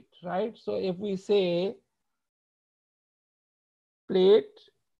plate, right? So if we say plate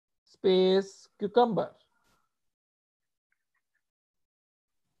space cucumber,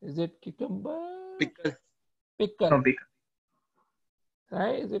 is it cucumber? Pickle. Pickle, No, big.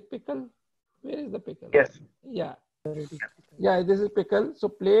 right? Is it pickle? Where is the pickle? Yes. Yeah, Already. yeah, this is pickle. So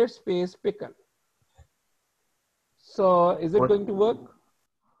plate space pickle. So is it Both, going to work?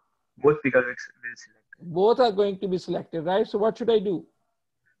 both pickle will select. Both are going to be selected, right? So what should I do?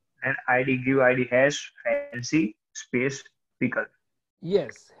 And ID, give ID hash fancy. fancy space pickle.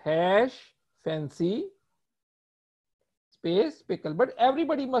 Yes, hash, fancy, space, pickle. But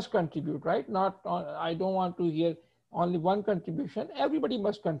everybody must contribute, right? Not I don't want to hear only one contribution. Everybody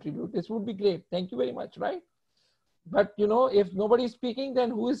must contribute. This would be great. Thank you very much, right? But you know, if nobody is speaking,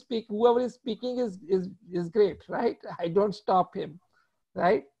 then who is speaking? Whoever is speaking is great, right? I don't stop him,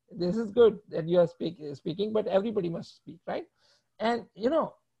 right? This is good that you are speaking, but everybody must speak, right? And you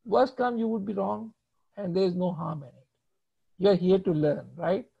know, worst come you would be wrong, and there is no harm in it. You are here to learn,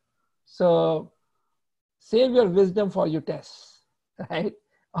 right? So save your wisdom for your tests, right?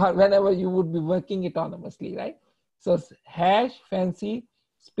 Or whenever you would be working autonomously, right? So hash, fancy,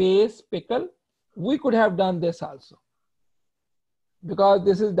 space, pickle. We could have done this also because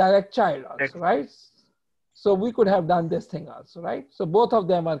this is direct child also, right? So we could have done this thing also, right? So both of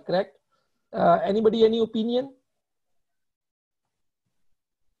them are correct. Anybody, any opinion?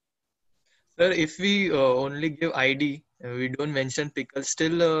 Sir, if we only give ID, we don't mention pickle,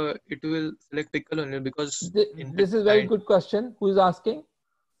 still it will select pickle only because in This is that very line, good question. Who is asking?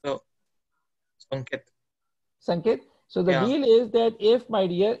 so Sanket. Sanket. So the Yeah. deal is that if, my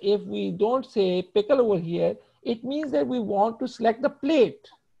dear, if we don't say pickle over here, it means that we want to select the plate.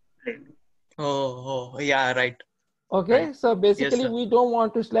 Oh, yeah, right. Okay, Right. so Yes, basically sir. we don't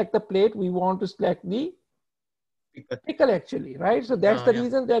want to select the plate, we want to select the Pickle. pickle actually, right? So that's the Yeah.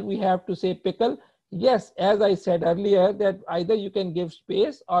 reason that we have to say pickle. Yes, as I said earlier, that either you can give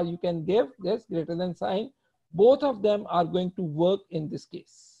space or you can give this greater than sign. Both of them are going to work in this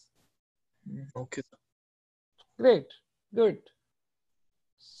case. Okay, sir. Great, good.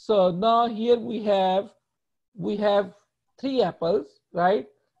 So now here we have three apples, right?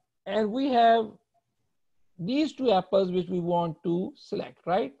 And we have these two apples which we want to select,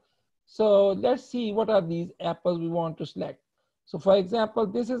 right? So let's see what are these apples we want to select. So for example,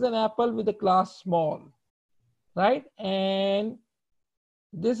 this is an apple with a class small, right? And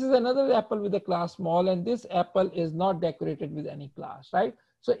this is another apple with a class small, and this apple is not decorated with any class, right?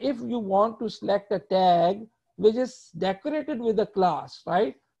 So if you want to select a tag which is decorated with a class,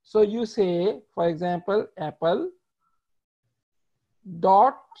 right? So you say, for example, apple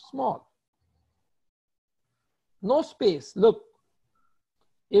dot small, no space. Look,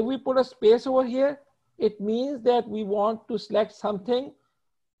 if we put a space over here, it means that we want to select something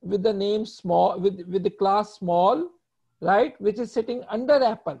with the name small, with the class small, right? Which is sitting under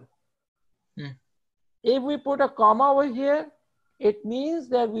apple. If we put a comma over here, it means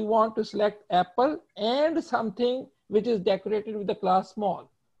that we want to select apple and something which is decorated with the class small,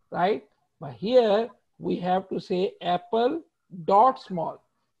 right? But here we have to say apple dot small.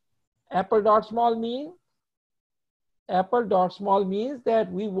 Apple dot small means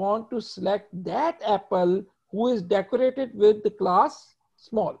that we want to select that apple who is decorated with the class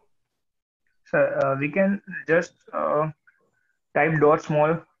small. So we can just type dot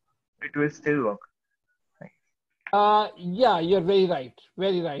small. It will still work. Yeah, you're very right.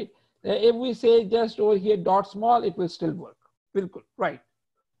 Very right. If we say just over here dot small, it will still work. Bilkul, right.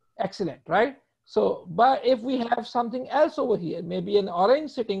 Excellent, right? So, but if we have something else over here, maybe an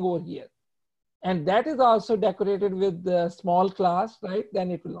orange sitting over here, and that is also decorated with the small class, right?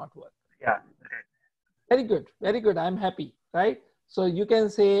 Then it will not work. Yeah. Very good. Very good. I'm happy, right? So you can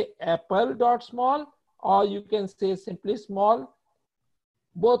say apple dot small, or you can say simply small.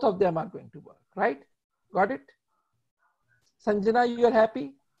 Both of them are going to work, right? Got it? Sanjana, you are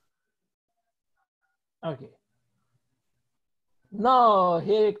happy? Okay. Now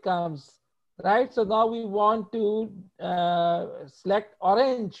here it comes, right? So now we want to select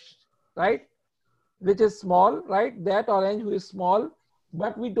orange, right? Which is small, right? That orange who is small,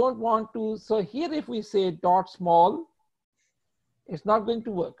 but we don't want to. So here if we say dot small, it's not going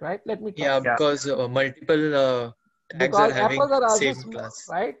to work, right? Let me try. Yeah, Yeah. because multiple tags are Because having apples are also same small, class.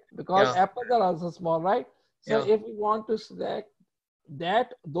 right? Because Yeah. apples are also small, right? So Yeah. if we want to select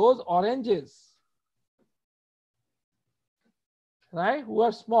those oranges, right, who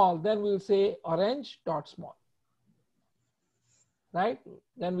are small, then we'll say orange dot small, right?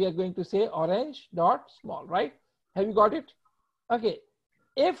 Then we are going to say orange dot small, right? Have you got it? Okay.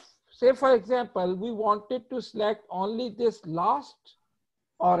 If, say for example, we wanted to select only this last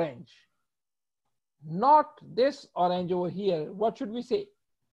orange, not this orange over here, what should we say?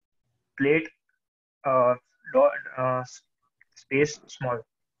 Plate dot space small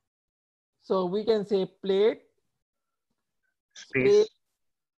So we can say plate space space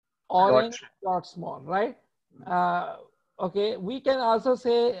orange dot dot small, right? Okay, we can also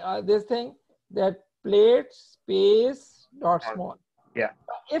say this thing, that plate space dot small. small. Yeah.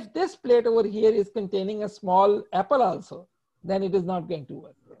 If this plate over here is containing a small apple also, then it is not going to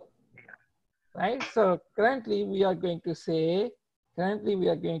work, right? So currently we are going to say,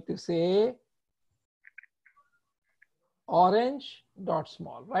 orange dot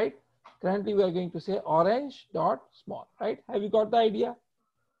small, right? Currently we are going to say orange dot small, right? Have you got the idea?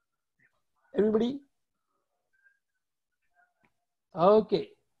 Everybody? Okay.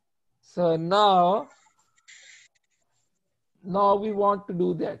 So now we want to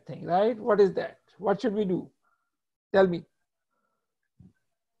do that thing, right? What is that? What should we do? Tell me.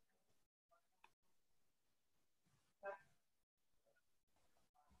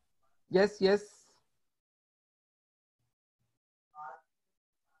 Yes, yes.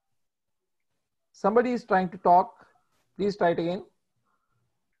 Somebody is trying to talk. Please try it again.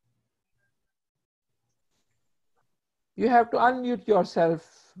 You have to unmute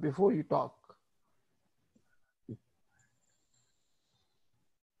yourself before you talk.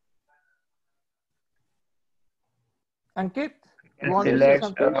 Ankit, you And want to say select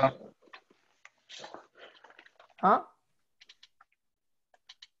something? Huh?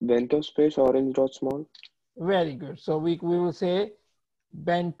 Bento space orange dot small. Very good. So we will say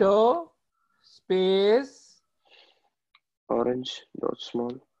bento space Orange dot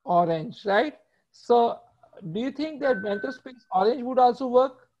small. orange, right? So do you think that bento space orange would also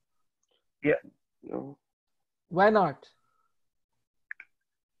work? yeah, No. Why not?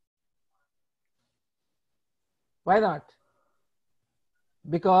 Why not?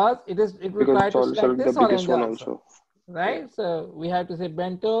 Because it will Because try it's to also select the this biggest orange one also, also. right? So we have to say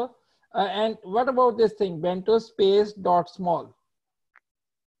bento. And what about this thing, bento space dot small?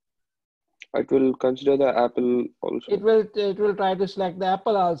 It will consider the apple also. It will try to select the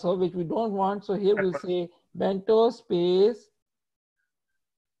apple also, which we don't want. So here we'll say bento space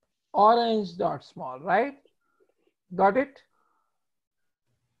orange dot small, right? Got it?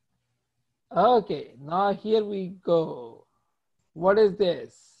 Okay, now here we go. What is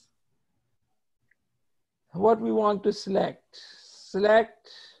this? What we want to select? Select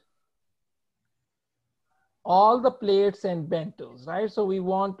all the plates and bentos, right? So we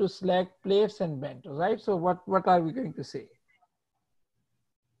want to select plates and bentos, right? So what are we going to say?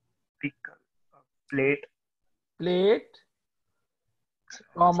 pick plate Plate,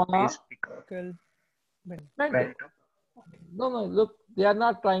 comma, space pickle Pickle, bento. bento. bento. No, look, they are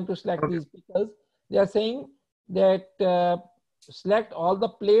not trying to select Okay. these because they are saying that select all the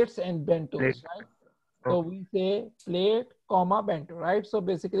plates and bentos, Plate. right? So Okay. we say plate, comma, bento, right? So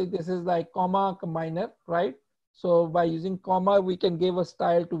basically this is like comma combiner, right? So by using comma, we can give a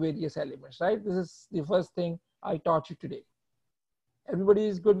style to various elements, right? This is the first thing I taught you today. Everybody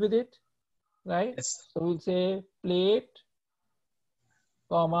is good with it, right? Yes. So we'll say plate,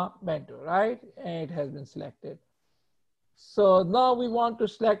 comma, bento, right? And it has been selected. So now we want to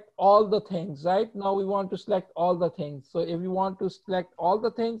select all the things, right? Now we want to select all the things. So if you want to select all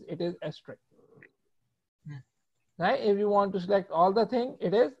the things, it is asterisk. Right? If you want to select all the thing,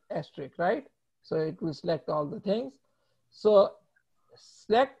 it is asterisk, right? So it will select all the things. So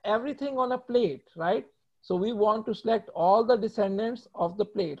select everything on a plate, right? So we want to select all the descendants of the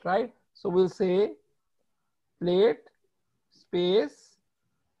plate, right? So we'll say plate space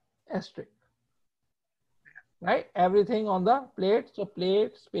asterisk, right? Everything on the plate. So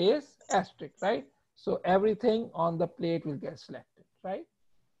plate space asterisk, right? So everything on the plate will get selected, right?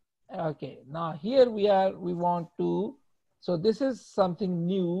 Okay, now here we want to, so this is something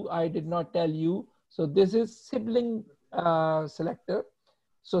new I did not tell you. So this is sibling selector.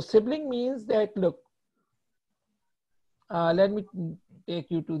 So sibling means that, look, let me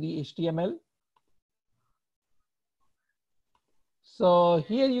take you to the HTML. So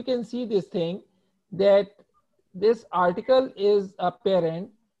here you can see this thing, that this article is a parent,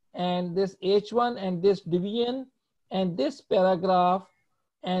 and this H1 and this division and this paragraph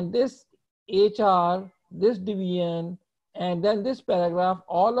and this HR, this division, and then this paragraph,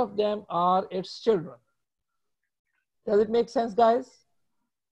 all of them are its children. Does it make sense, guys?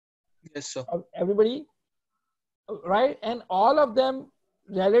 Yes, sir. Everybody, right? And all of them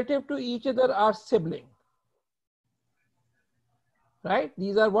relative to each other are sibling, right?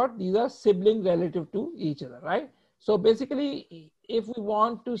 These are what? These are sibling relative to each other, right? So basically, if we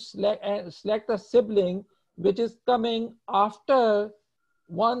want to select a sibling which is coming after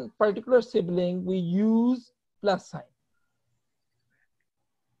one particular sibling, we use plus sign,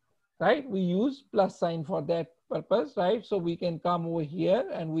 right? We use plus sign for that purpose, right? So we can come over here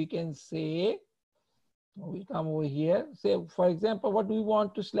and we can say, we come over here, say, for example, what do we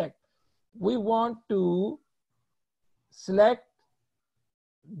want to select? We want to select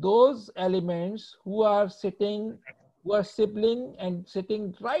those elements who are sitting, who are sibling and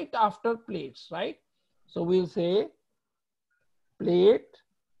sitting right after plates, right? So we'll say plate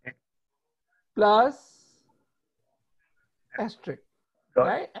plus asterisk, Dot.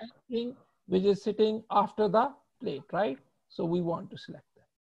 right? Anything which is sitting after the plate, right? So we want to select that.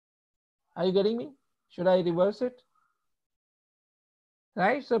 Are you getting me? Should I reverse it?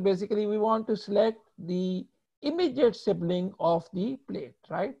 Right? So basically we want to select the immediate sibling of the plate,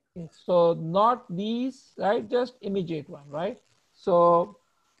 right? Yes. So not these, right? Just immediate one, right? So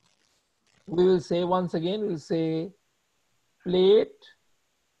we will say once again, we'll say plate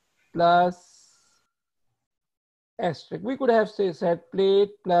plus asterisk. We could have said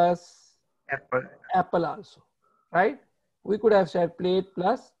plate plus Apple. apple also, right? We could have said plate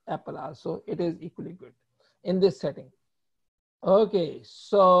plus apple also. It is equally good in this setting. Okay,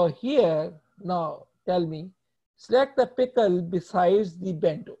 so here now tell me, select the pickle besides the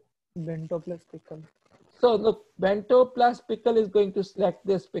bento. Bento plus pickle. So look, bento plus pickle is going to select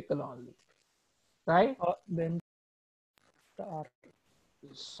this pickle only, right? Bento R.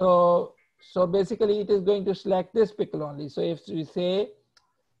 So basically it is going to select this pickle only. So if we say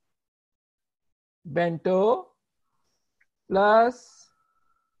bento plus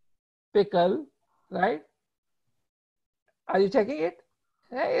pickle, right? Are you checking it?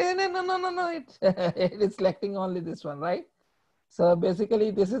 No. It is selecting only this one, right? So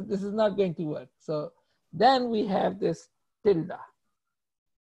basically this is not going to work. So then we have this tilde.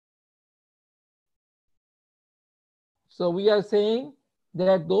 So we are saying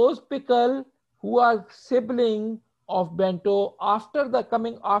that those pickle who are sibling of bento after the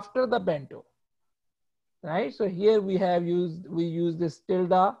coming after the bento, right? So here we use this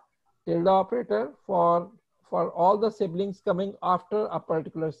tilde operator for all the siblings coming after a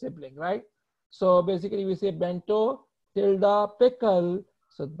particular sibling, right? So basically we say bento tilde pickle,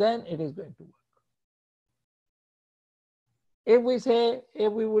 so then it is going to work.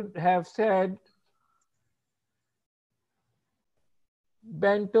 If we would have said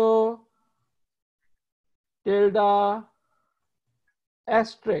bento tilde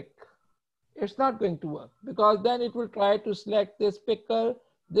asterisk, it's not going to work because then it will try to select this pickle,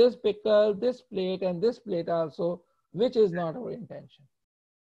 this plate, and this plate also, which is not our intention.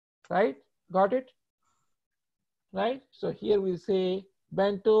 Right? Got it? Right? So here we say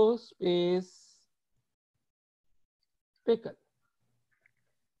bento space pickle.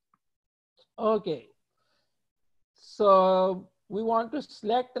 Okay. So we want to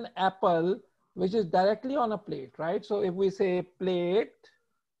select an apple which is directly on a plate, right? So if we say plate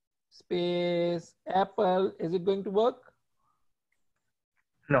space apple, is it going to work?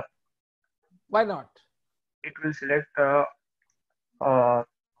 No. Why not? It will select the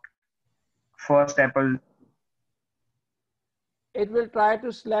first apple. It will try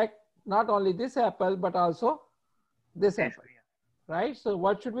to select not only this apple but also this Yes, apple, right? So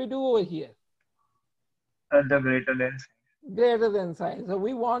what should we do over here? the greater than sign. Greater than sign. So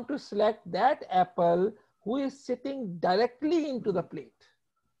we want to select that apple who is sitting directly into the plate,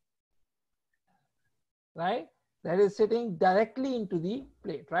 right? That is sitting directly into the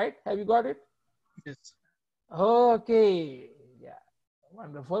plate, right? Have you got it? Yes. Okay, yeah,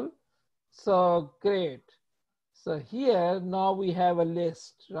 wonderful. So great. So here now we have a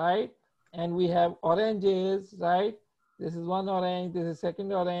list, right? And we have oranges, right? This is one orange, this is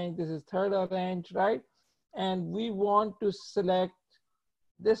second orange, this is third orange, right? And we want to select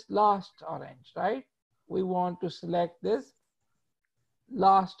this last orange, right? We want to select this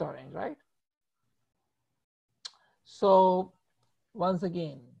last orange, right? So once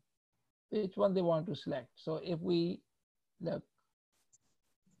again, which one they want to select? So if we look,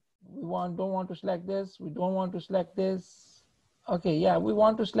 don't want to select this, we don't want to select this. Okay, yeah, we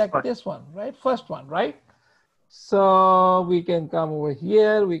want to select this one, right? First one, right? So we can come over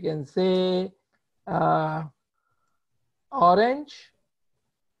here, we can say orange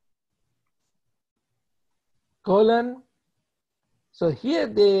colon. So here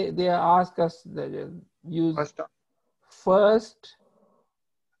they ask us to use first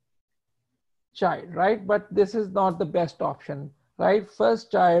child, right? But this is not the best option, right?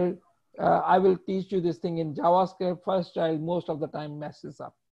 First child, I will teach you this thing in JavaScript. First child most of the time messes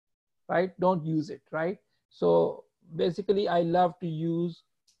up, right? Don't use it, right? So basically I love to use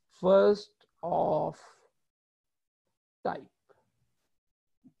first of type,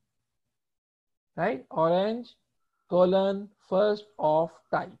 right? Orange colon first of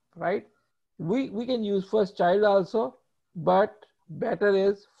type, right? We can use first child also, but better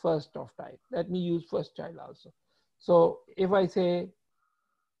is first of type. Let me use first child also. So if I say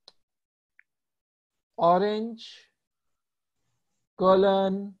orange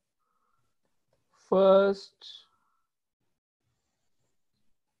colon first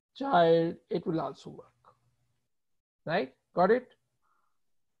child, it will also work, right? Got it?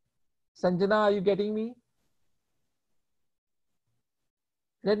 Sanjana, are you getting me?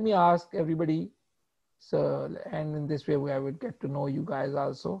 Let me ask everybody. So, and in this way, I would get to know you guys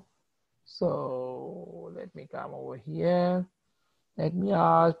also. So let me come over here. Let me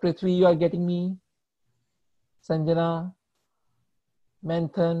ask Prithvi, you are getting me? Sanjana,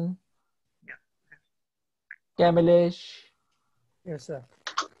 Manthan, Kamalesh, Yes, sir.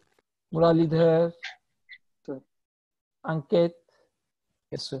 Muralidhar, Sir. Ankit,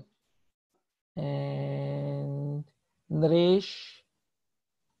 Yes, sir. and Naresh,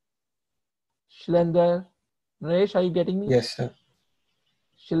 Shlender. Naresh, are you getting me? Yes, sir.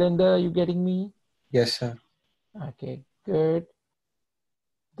 Shlender, are you getting me? Yes, sir. Okay, good.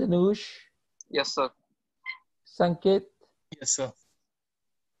 Danush, Yes, sir. Sanket, Yes, sir.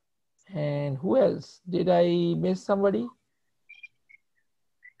 and who else? Did I miss somebody?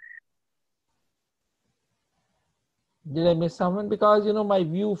 Did I miss someone? Because you know my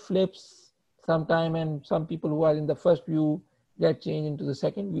view flips sometime, and some people who are in the first view get changed into the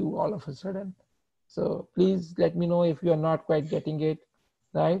second view all of a sudden. So please let me know if you are not quite getting it,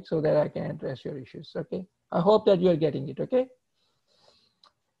 right? So that I can address your issues. Okay. I hope that you are getting it. Okay.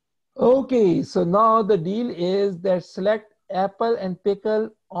 Okay. So now the deal is that select apple and pickle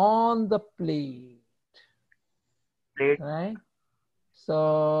on the plate. Plate, Right.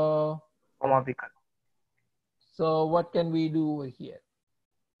 So pickle. so what can we do over here?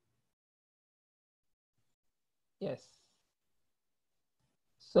 Yes.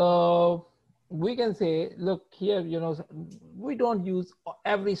 So we can say, look here, you know, we don't use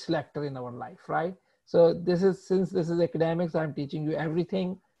every selector in our life, right? So this is, since this is academics, I'm teaching you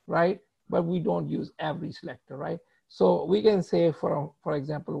everything, right? But we don't use every selector, right? So we can say, for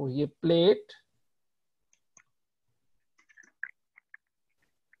example, over here, plate,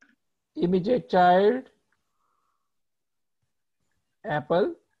 immediate child,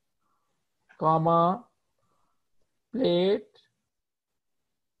 apple, comma, plate,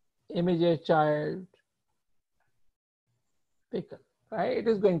 immediate child, pickle, right? It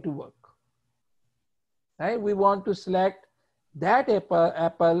is going to work, right? We want to select that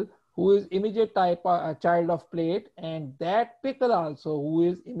apple who is immediate child of plate, and that pickle also who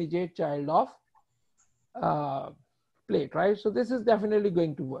is immediate child of plate, right? So this is definitely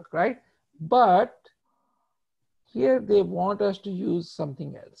going to work, right? But here they want us to use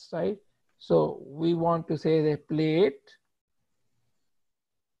something else, right? So we want to say the plate,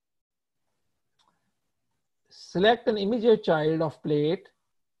 select an immediate child of plate,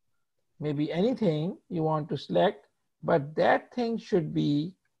 maybe anything you want to select, but that thing should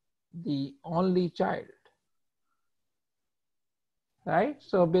be the only child, right?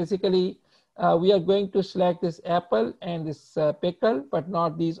 So basically we are going to select this apple and this pickle, but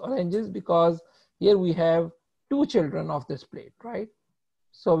not these oranges, because here we have two children of this plate, right?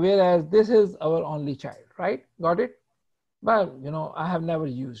 So whereas this is our only child, right? Got it? But you know, I have never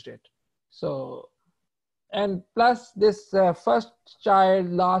used it. So, and plus this first child,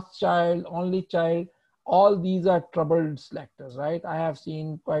 last child, only child, all these are troubled selectors, right? I have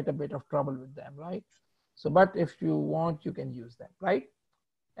seen quite a bit of trouble with them, right? So, but if you want, you can use them, right?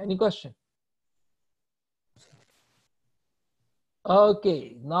 Any question?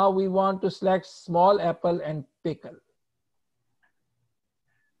 Okay, now we want to select small apple and pickle.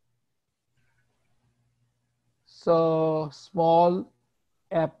 So small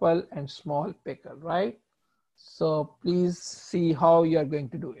apple and small pickle, right? So please see how you are going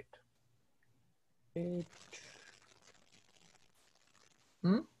to do it. Plate.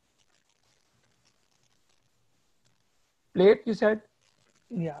 Plate, you said?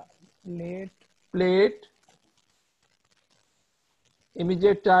 Yeah. Plate,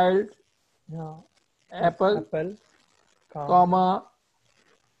 immediate child, Yeah. apple, comma,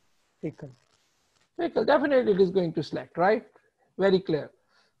 pickle. pickle. Definitely it is going to select, right? Very clear.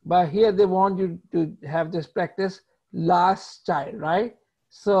 But here they want you to have this practice last child, right?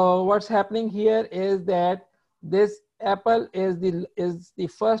 So what's happening here is that this apple is the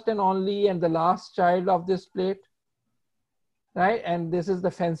first and only and the last child of this plate, right? And this is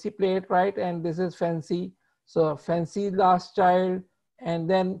the fancy plate, right? And this is fancy. So fancy last child, and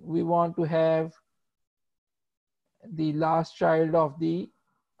then we want to have the last child of the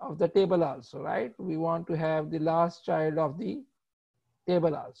table also, right? We want to have the last child of the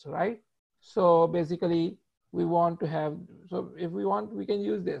table also, right? So basically we want to have, so if we want, we can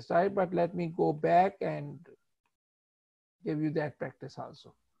use this, right? But let me go back and give you that practice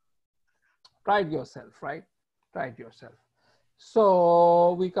also. Try it yourself, right? Try it yourself.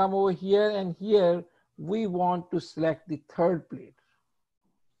 So we come over here, and here we want to select the third plate,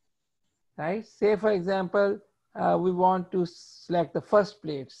 right? Say for example, we want to select the first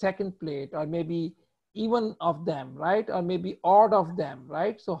plate, second plate, or maybe even of them, right? Or maybe odd of them,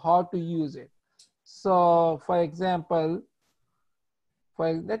 right? So how to use it? So for example,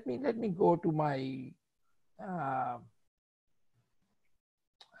 let me go to my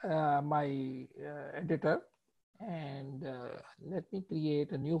editor, and let me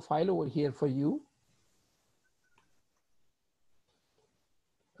create a new file over here for you.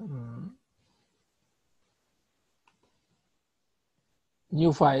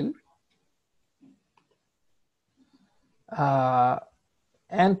 New file,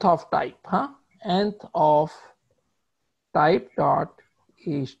 nth of type, nth of type.html,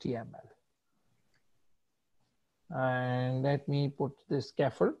 and let me put this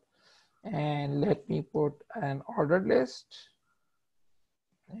scaffold, and let me put an ordered list,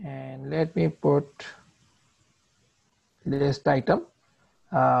 and let me put list item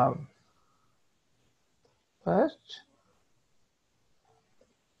first.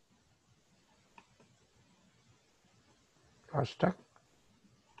 Got stuck.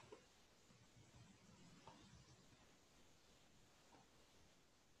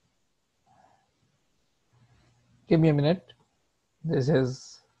 Give me a minute. This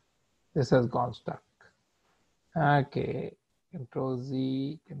has gone stuck. Okay, Control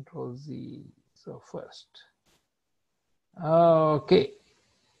Z, Control Z. So first, okay,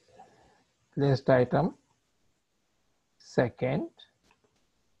 list item. Second,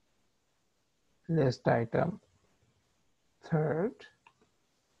 list item. Third,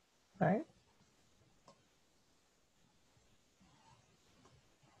 right?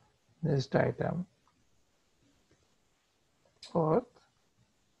 List item. Fourth,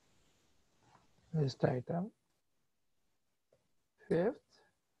 list item. Fifth,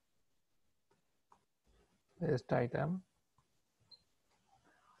 list item.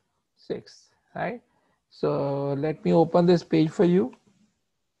 Sixth, right? So let me open this page for you.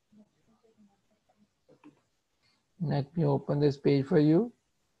 Let me open this page for you.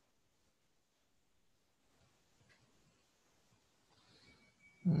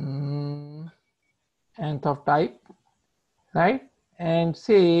 Nth of type, right? And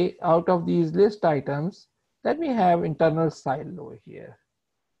say out of these list items, let me have internal style over here.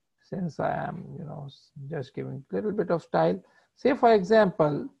 Since I am, just giving a little bit of style. Say for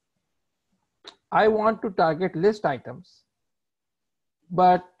example, I want to target list items,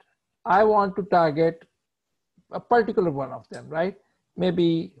 but I want to target a particular one of them, right?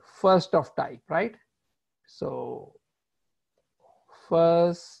 Maybe first of type, right? So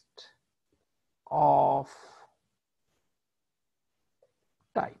first of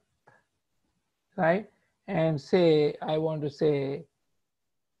type, right? And say, I want to say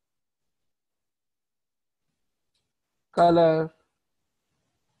color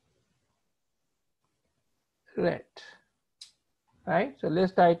red, right? So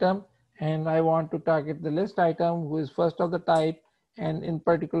list item, and I want to target the list item who is first of the type, and in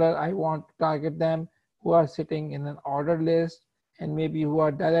particular, I want to target them who are sitting in an ordered list and maybe who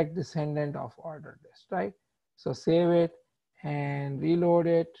are direct descendant of ordered list, right? So save it and reload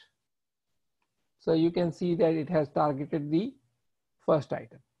it. So you can see that it has targeted the first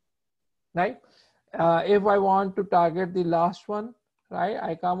item, right? If I want to target the last one, right,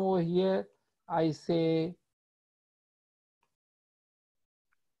 I come over here, I say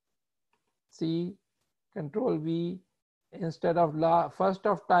C, Control V, instead of first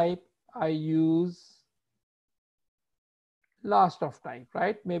of type, I use last of type,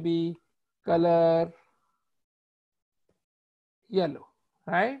 right? Maybe color yellow,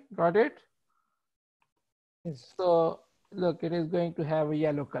 right? Got it? Yes. So look, it is going to have a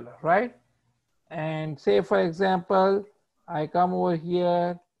yellow color, right? And say for example, I come over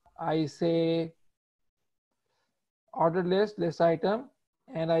here, I say ordered list item,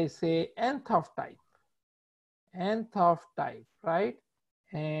 and I say nth of type, right?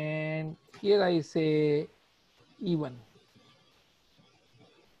 And here I say even,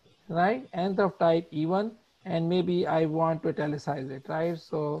 right? Nth of type even, and maybe I want to italicize it, right?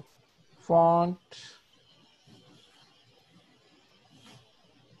 So font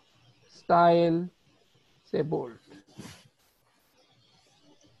style, say bold.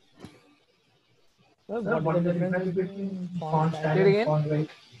 Sir, what is the difference between font style Say it and again. font weight?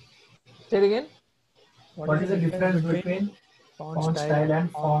 Say it again. What is the difference between font style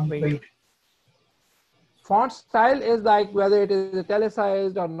and font weight? Font style is like whether it is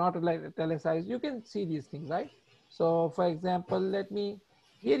italicized or not italicized. You can see these things, right? So for example,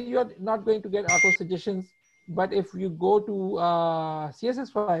 here you are not going to get auto suggestions, but if you go to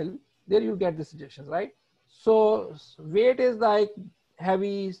CSS file, there you get the suggestions, right? So weight is like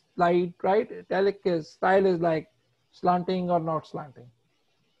heavy slide, right? Italic is style is like slanting or not slanting,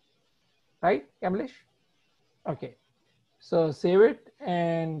 right, Kamlesh? Okay, so save it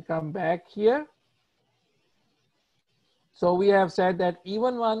and come back here. So we have said that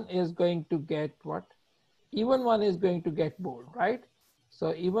even one is going to get what? Even one is going to get bold, right?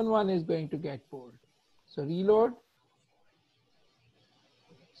 So even one is going to get bold. So reload.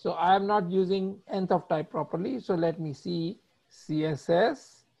 So I am not using nth of type properly. So let me see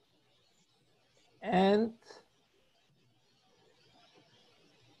CSS nth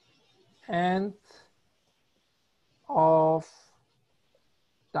of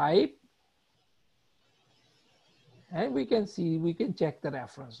type, and we can see, we can check the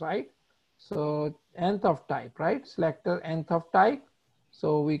reference, right? So nth of type, right? Selector nth of type.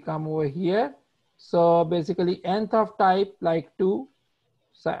 So we come over here. So basically nth of type like 2,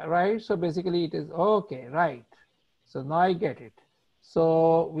 right? So basically it is okay, right? So now I get it.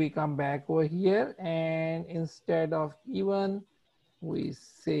 So we come back over here, and instead of even, we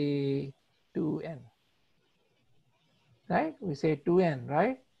say 2n, right? We say 2n,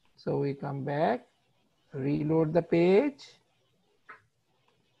 right? So we come back, reload the page.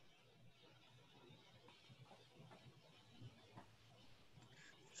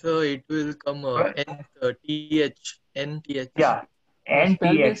 So it will come nth. Yeah, Oh, and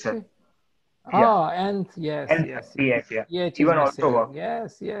spell TX. mistake. Yeah, Oh, nth, yes, and yes, TX. yes. Yeah, H is even also missing. work.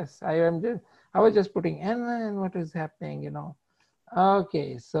 Yes, yes. I was just putting n, and what is happening, you know?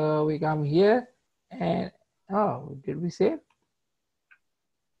 Okay, so we come here, and oh, did we save?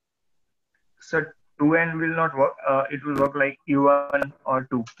 So 2n will not work. It will work like U1 or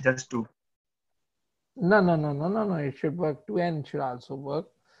 2, just 2. No. It should work. 2n should also work.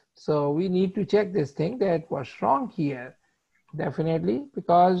 So we need to check this thing, that what's wrong here. Definitely,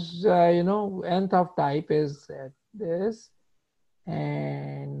 because you know, nth of type is at this,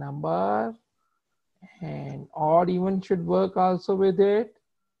 and number, and odd even should work also with it,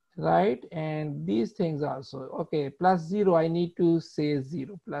 right? And these things also. Okay, plus 0, I need to say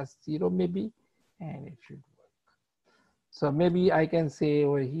 0, plus 0 maybe, and it should work. So maybe I can say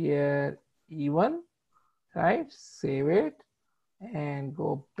over here even, right? Save it and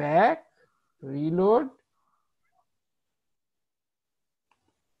go back, reload.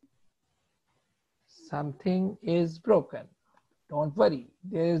 Something is broken. Don't worry,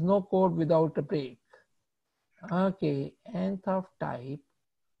 there is no code without a break. Okay, nth of type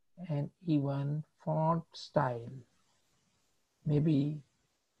and even font style. Maybe,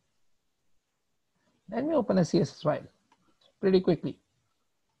 let me open a CSS file pretty quickly.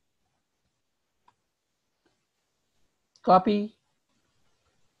 Copy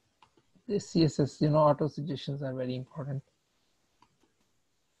this CSS, you know, auto suggestions are very important.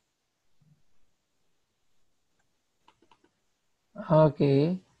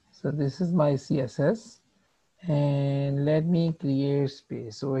 Okay, so this is my CSS, and let me create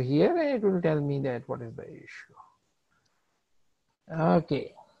space over here, and it will tell me that what is the issue.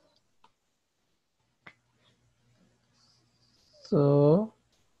 Okay, so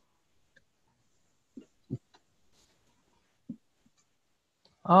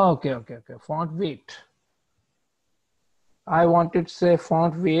okay, font weight. I wanted to say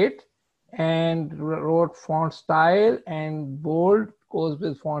font weight, and wrote font style, and bold goes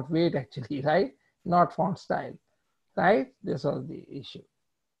with font weight actually, right? Not font style, right? This was the issue.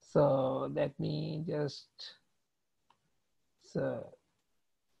 So let me just cut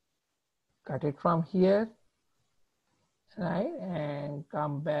it from here, right? And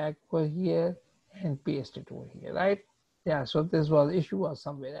come back over here and paste it over here, right? Yeah, so this was issue was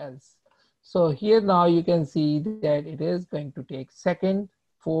somewhere else. So here now you can see that it is going to take second,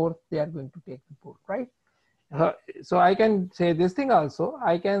 fourth, they are going to take the board, right? So I can say this thing also.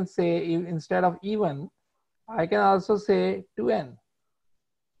 I can say instead of even, I can also say 2n,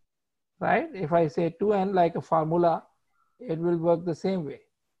 right? If I say 2n like a formula, it will work the same way,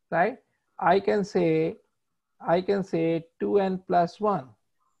 right? I can say 2n plus 1,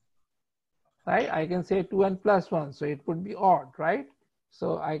 right? I can say 2n plus 1, so it would be odd, right?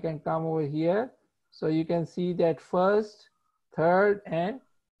 So I can come over here. So you can see that first, third, and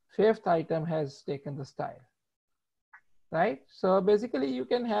fifth item has taken the style, right? So basically you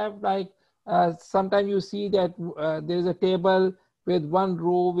can have like, sometimes you see that there's a table with one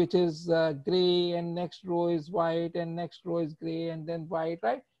row which is gray, and next row is white, and next row is gray, and then white,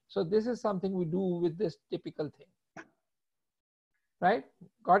 right? So this is something we do with this typical thing, right?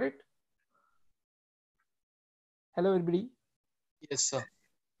 Got it? Hello, everybody. Yes, sir.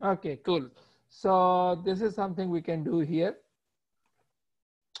 Okay, cool. So this is something we can do here.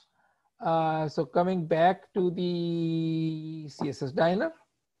 So coming back to the CSS Diner,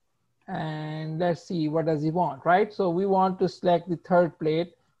 and let's see what does he want, right? So we want to select the third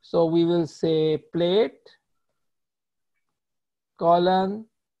plate. So we will say plate colon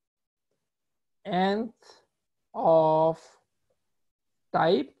nth of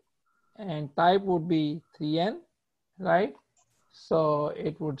type, and type would be 3n, right? So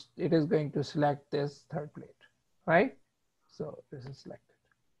it is going to select this third plate, right? So this is selected.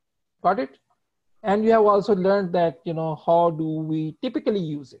 Got it? And you have also learned that, how do we typically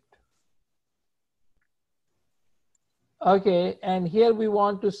use it? Okay, and here we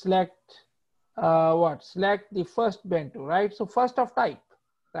want to select select the first bento, right? So first of type,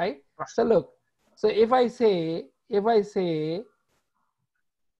 right? So look, so if I say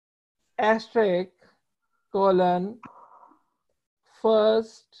asterisk colon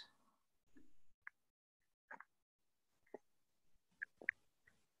first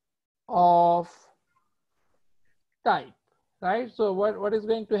of type, right? So what is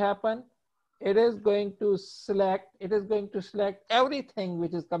going to happen? It is going to select everything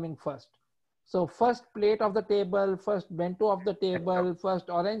which is coming first. So first plate of the table, first bento of the table, first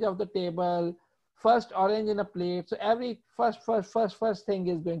orange of the table, first orange in a plate. So every first thing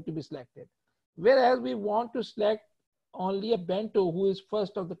is going to be selected. Whereas we want to select only a bento who is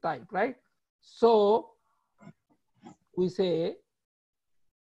first of the type, right? So we say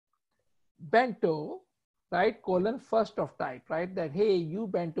bento, right, colon first of type, right? That, hey, you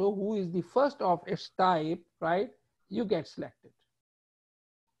bento who is the first of its type, right? You get selected,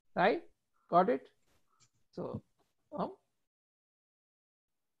 right? Got it? So,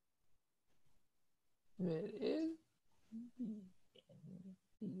 where is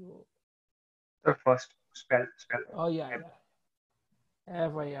The first spell. Oh yeah,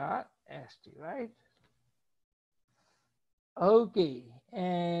 FIRST, right? Okay,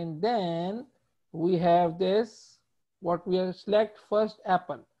 and then we have this, what we are select first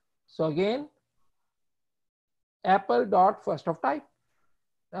apple. So again, apple dot first of type,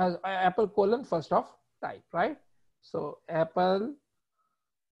 apple colon first of type, right? So apple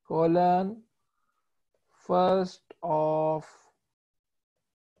colon first of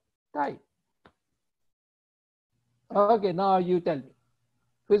type. Okay, now you tell me.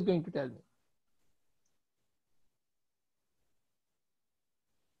 Who is going to tell me?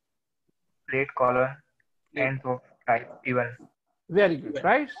 Plate colon nth of type even. Very good,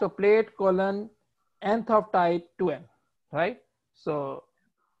 right? So plate colon nth of type 2n, right? So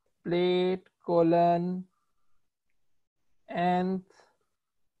plate colon nth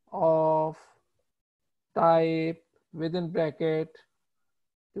of type within bracket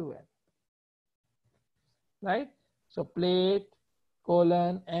 2n, right? So plate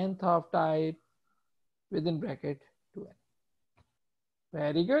colon nth of type within bracket 2n.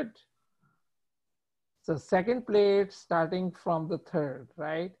 Very good. So second plate starting from the third,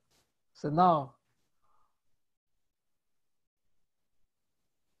 right? So now,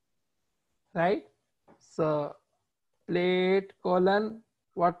 right? So plate colon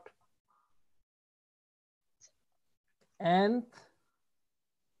what? Nth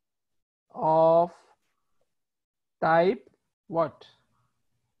of type what?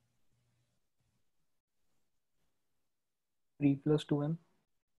 3 plus 2n.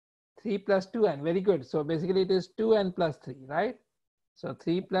 3 plus 2n. Very good. So basically it is 2n plus 3, right? So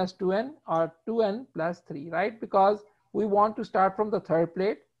 3 plus 2n or 2n plus 3, right? Because we want to start from the third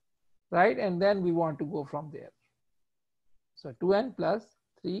plate, right? And then we want to go from there. So 2n plus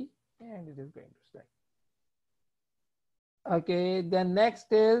 3, and it is going to select. Okay, then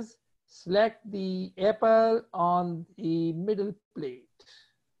next is select the apple on the middle plate.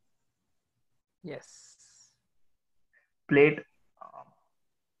 Yes. Plate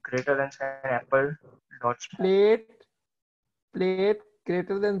greater than sign apple dot small. Plate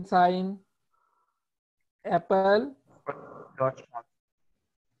greater than sign apple Dot small.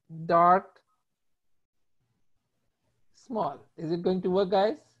 dot small. Is it going to work,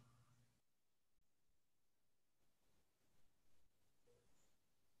 guys?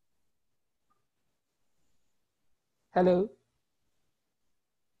 Hello.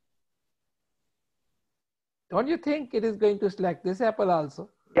 Don't you think it is going to select this apple also?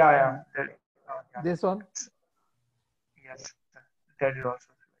 Yeah. This one? Yes, that is also.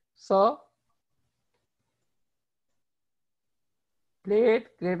 So plate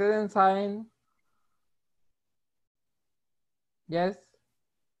greater than sign. Yes.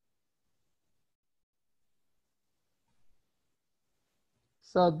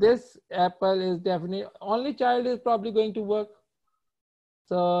 So this apple is definitely, only child is probably going to work.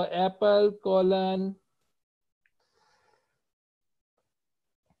 So apple colon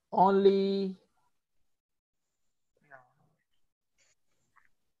only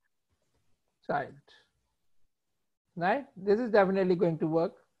child, right? This is definitely going to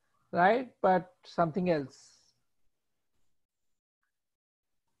work, right? But something else.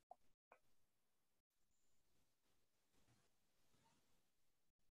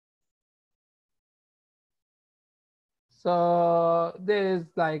 So there is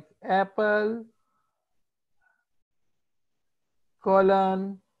like apple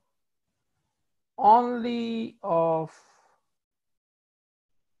colon only of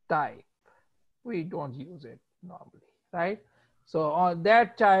type. We don't use it normally, right? So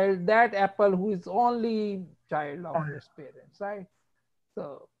that child, that apple who is only child of Only. its parents, right?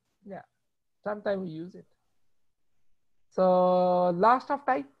 So yeah, sometimes we use it. So last of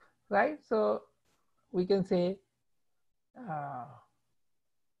type, right? So we can say,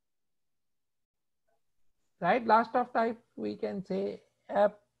 right, last of type, we can say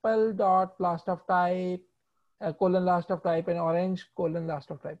apple dot last of type, colon last of type, and orange colon last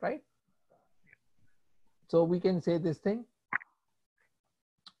of type, right? So we can say this thing.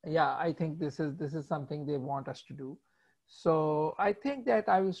 Yeah, I think this is something they want us to do. So I think that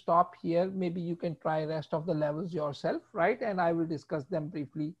I will stop here. Maybe you can try rest of the levels yourself, right? And I will discuss them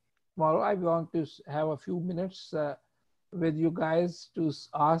briefly tomorrow. I want to have a few minutes with you guys to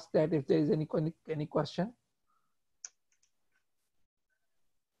ask that if there is any question.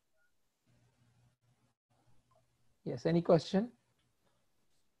 Yes, any question?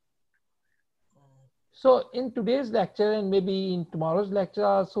 So in today's lecture and maybe in tomorrow's lecture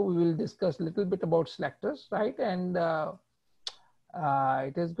also, we will discuss a little bit about selectors, right? And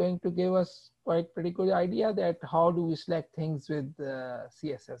it is going to give us quite pretty good idea that how do we select things with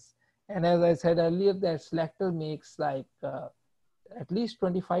CSS. And as I said earlier, that selector makes like at least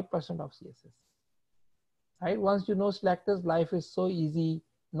 25% of CSS, right? Once you know selectors, life is so easy,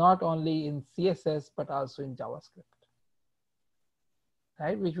 not only in CSS, but also in JavaScript,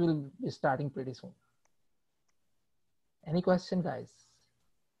 right? Which will be starting pretty soon. Any question, guys?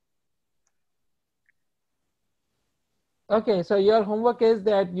 Okay, so your homework is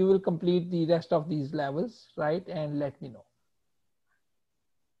that you will complete the rest of these levels, right? And let me know.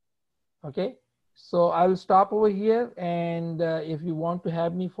 Okay, so I'll stop over here. And if you want to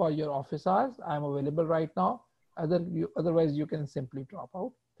have me for your office hours, I'm available right now. Otherwise, you can simply drop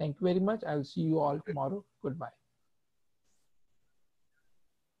out. Thank you very much. I'll see you all tomorrow. Goodbye.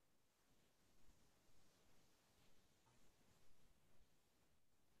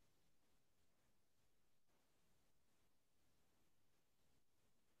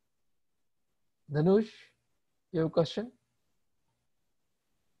 Dhanush, you have a question?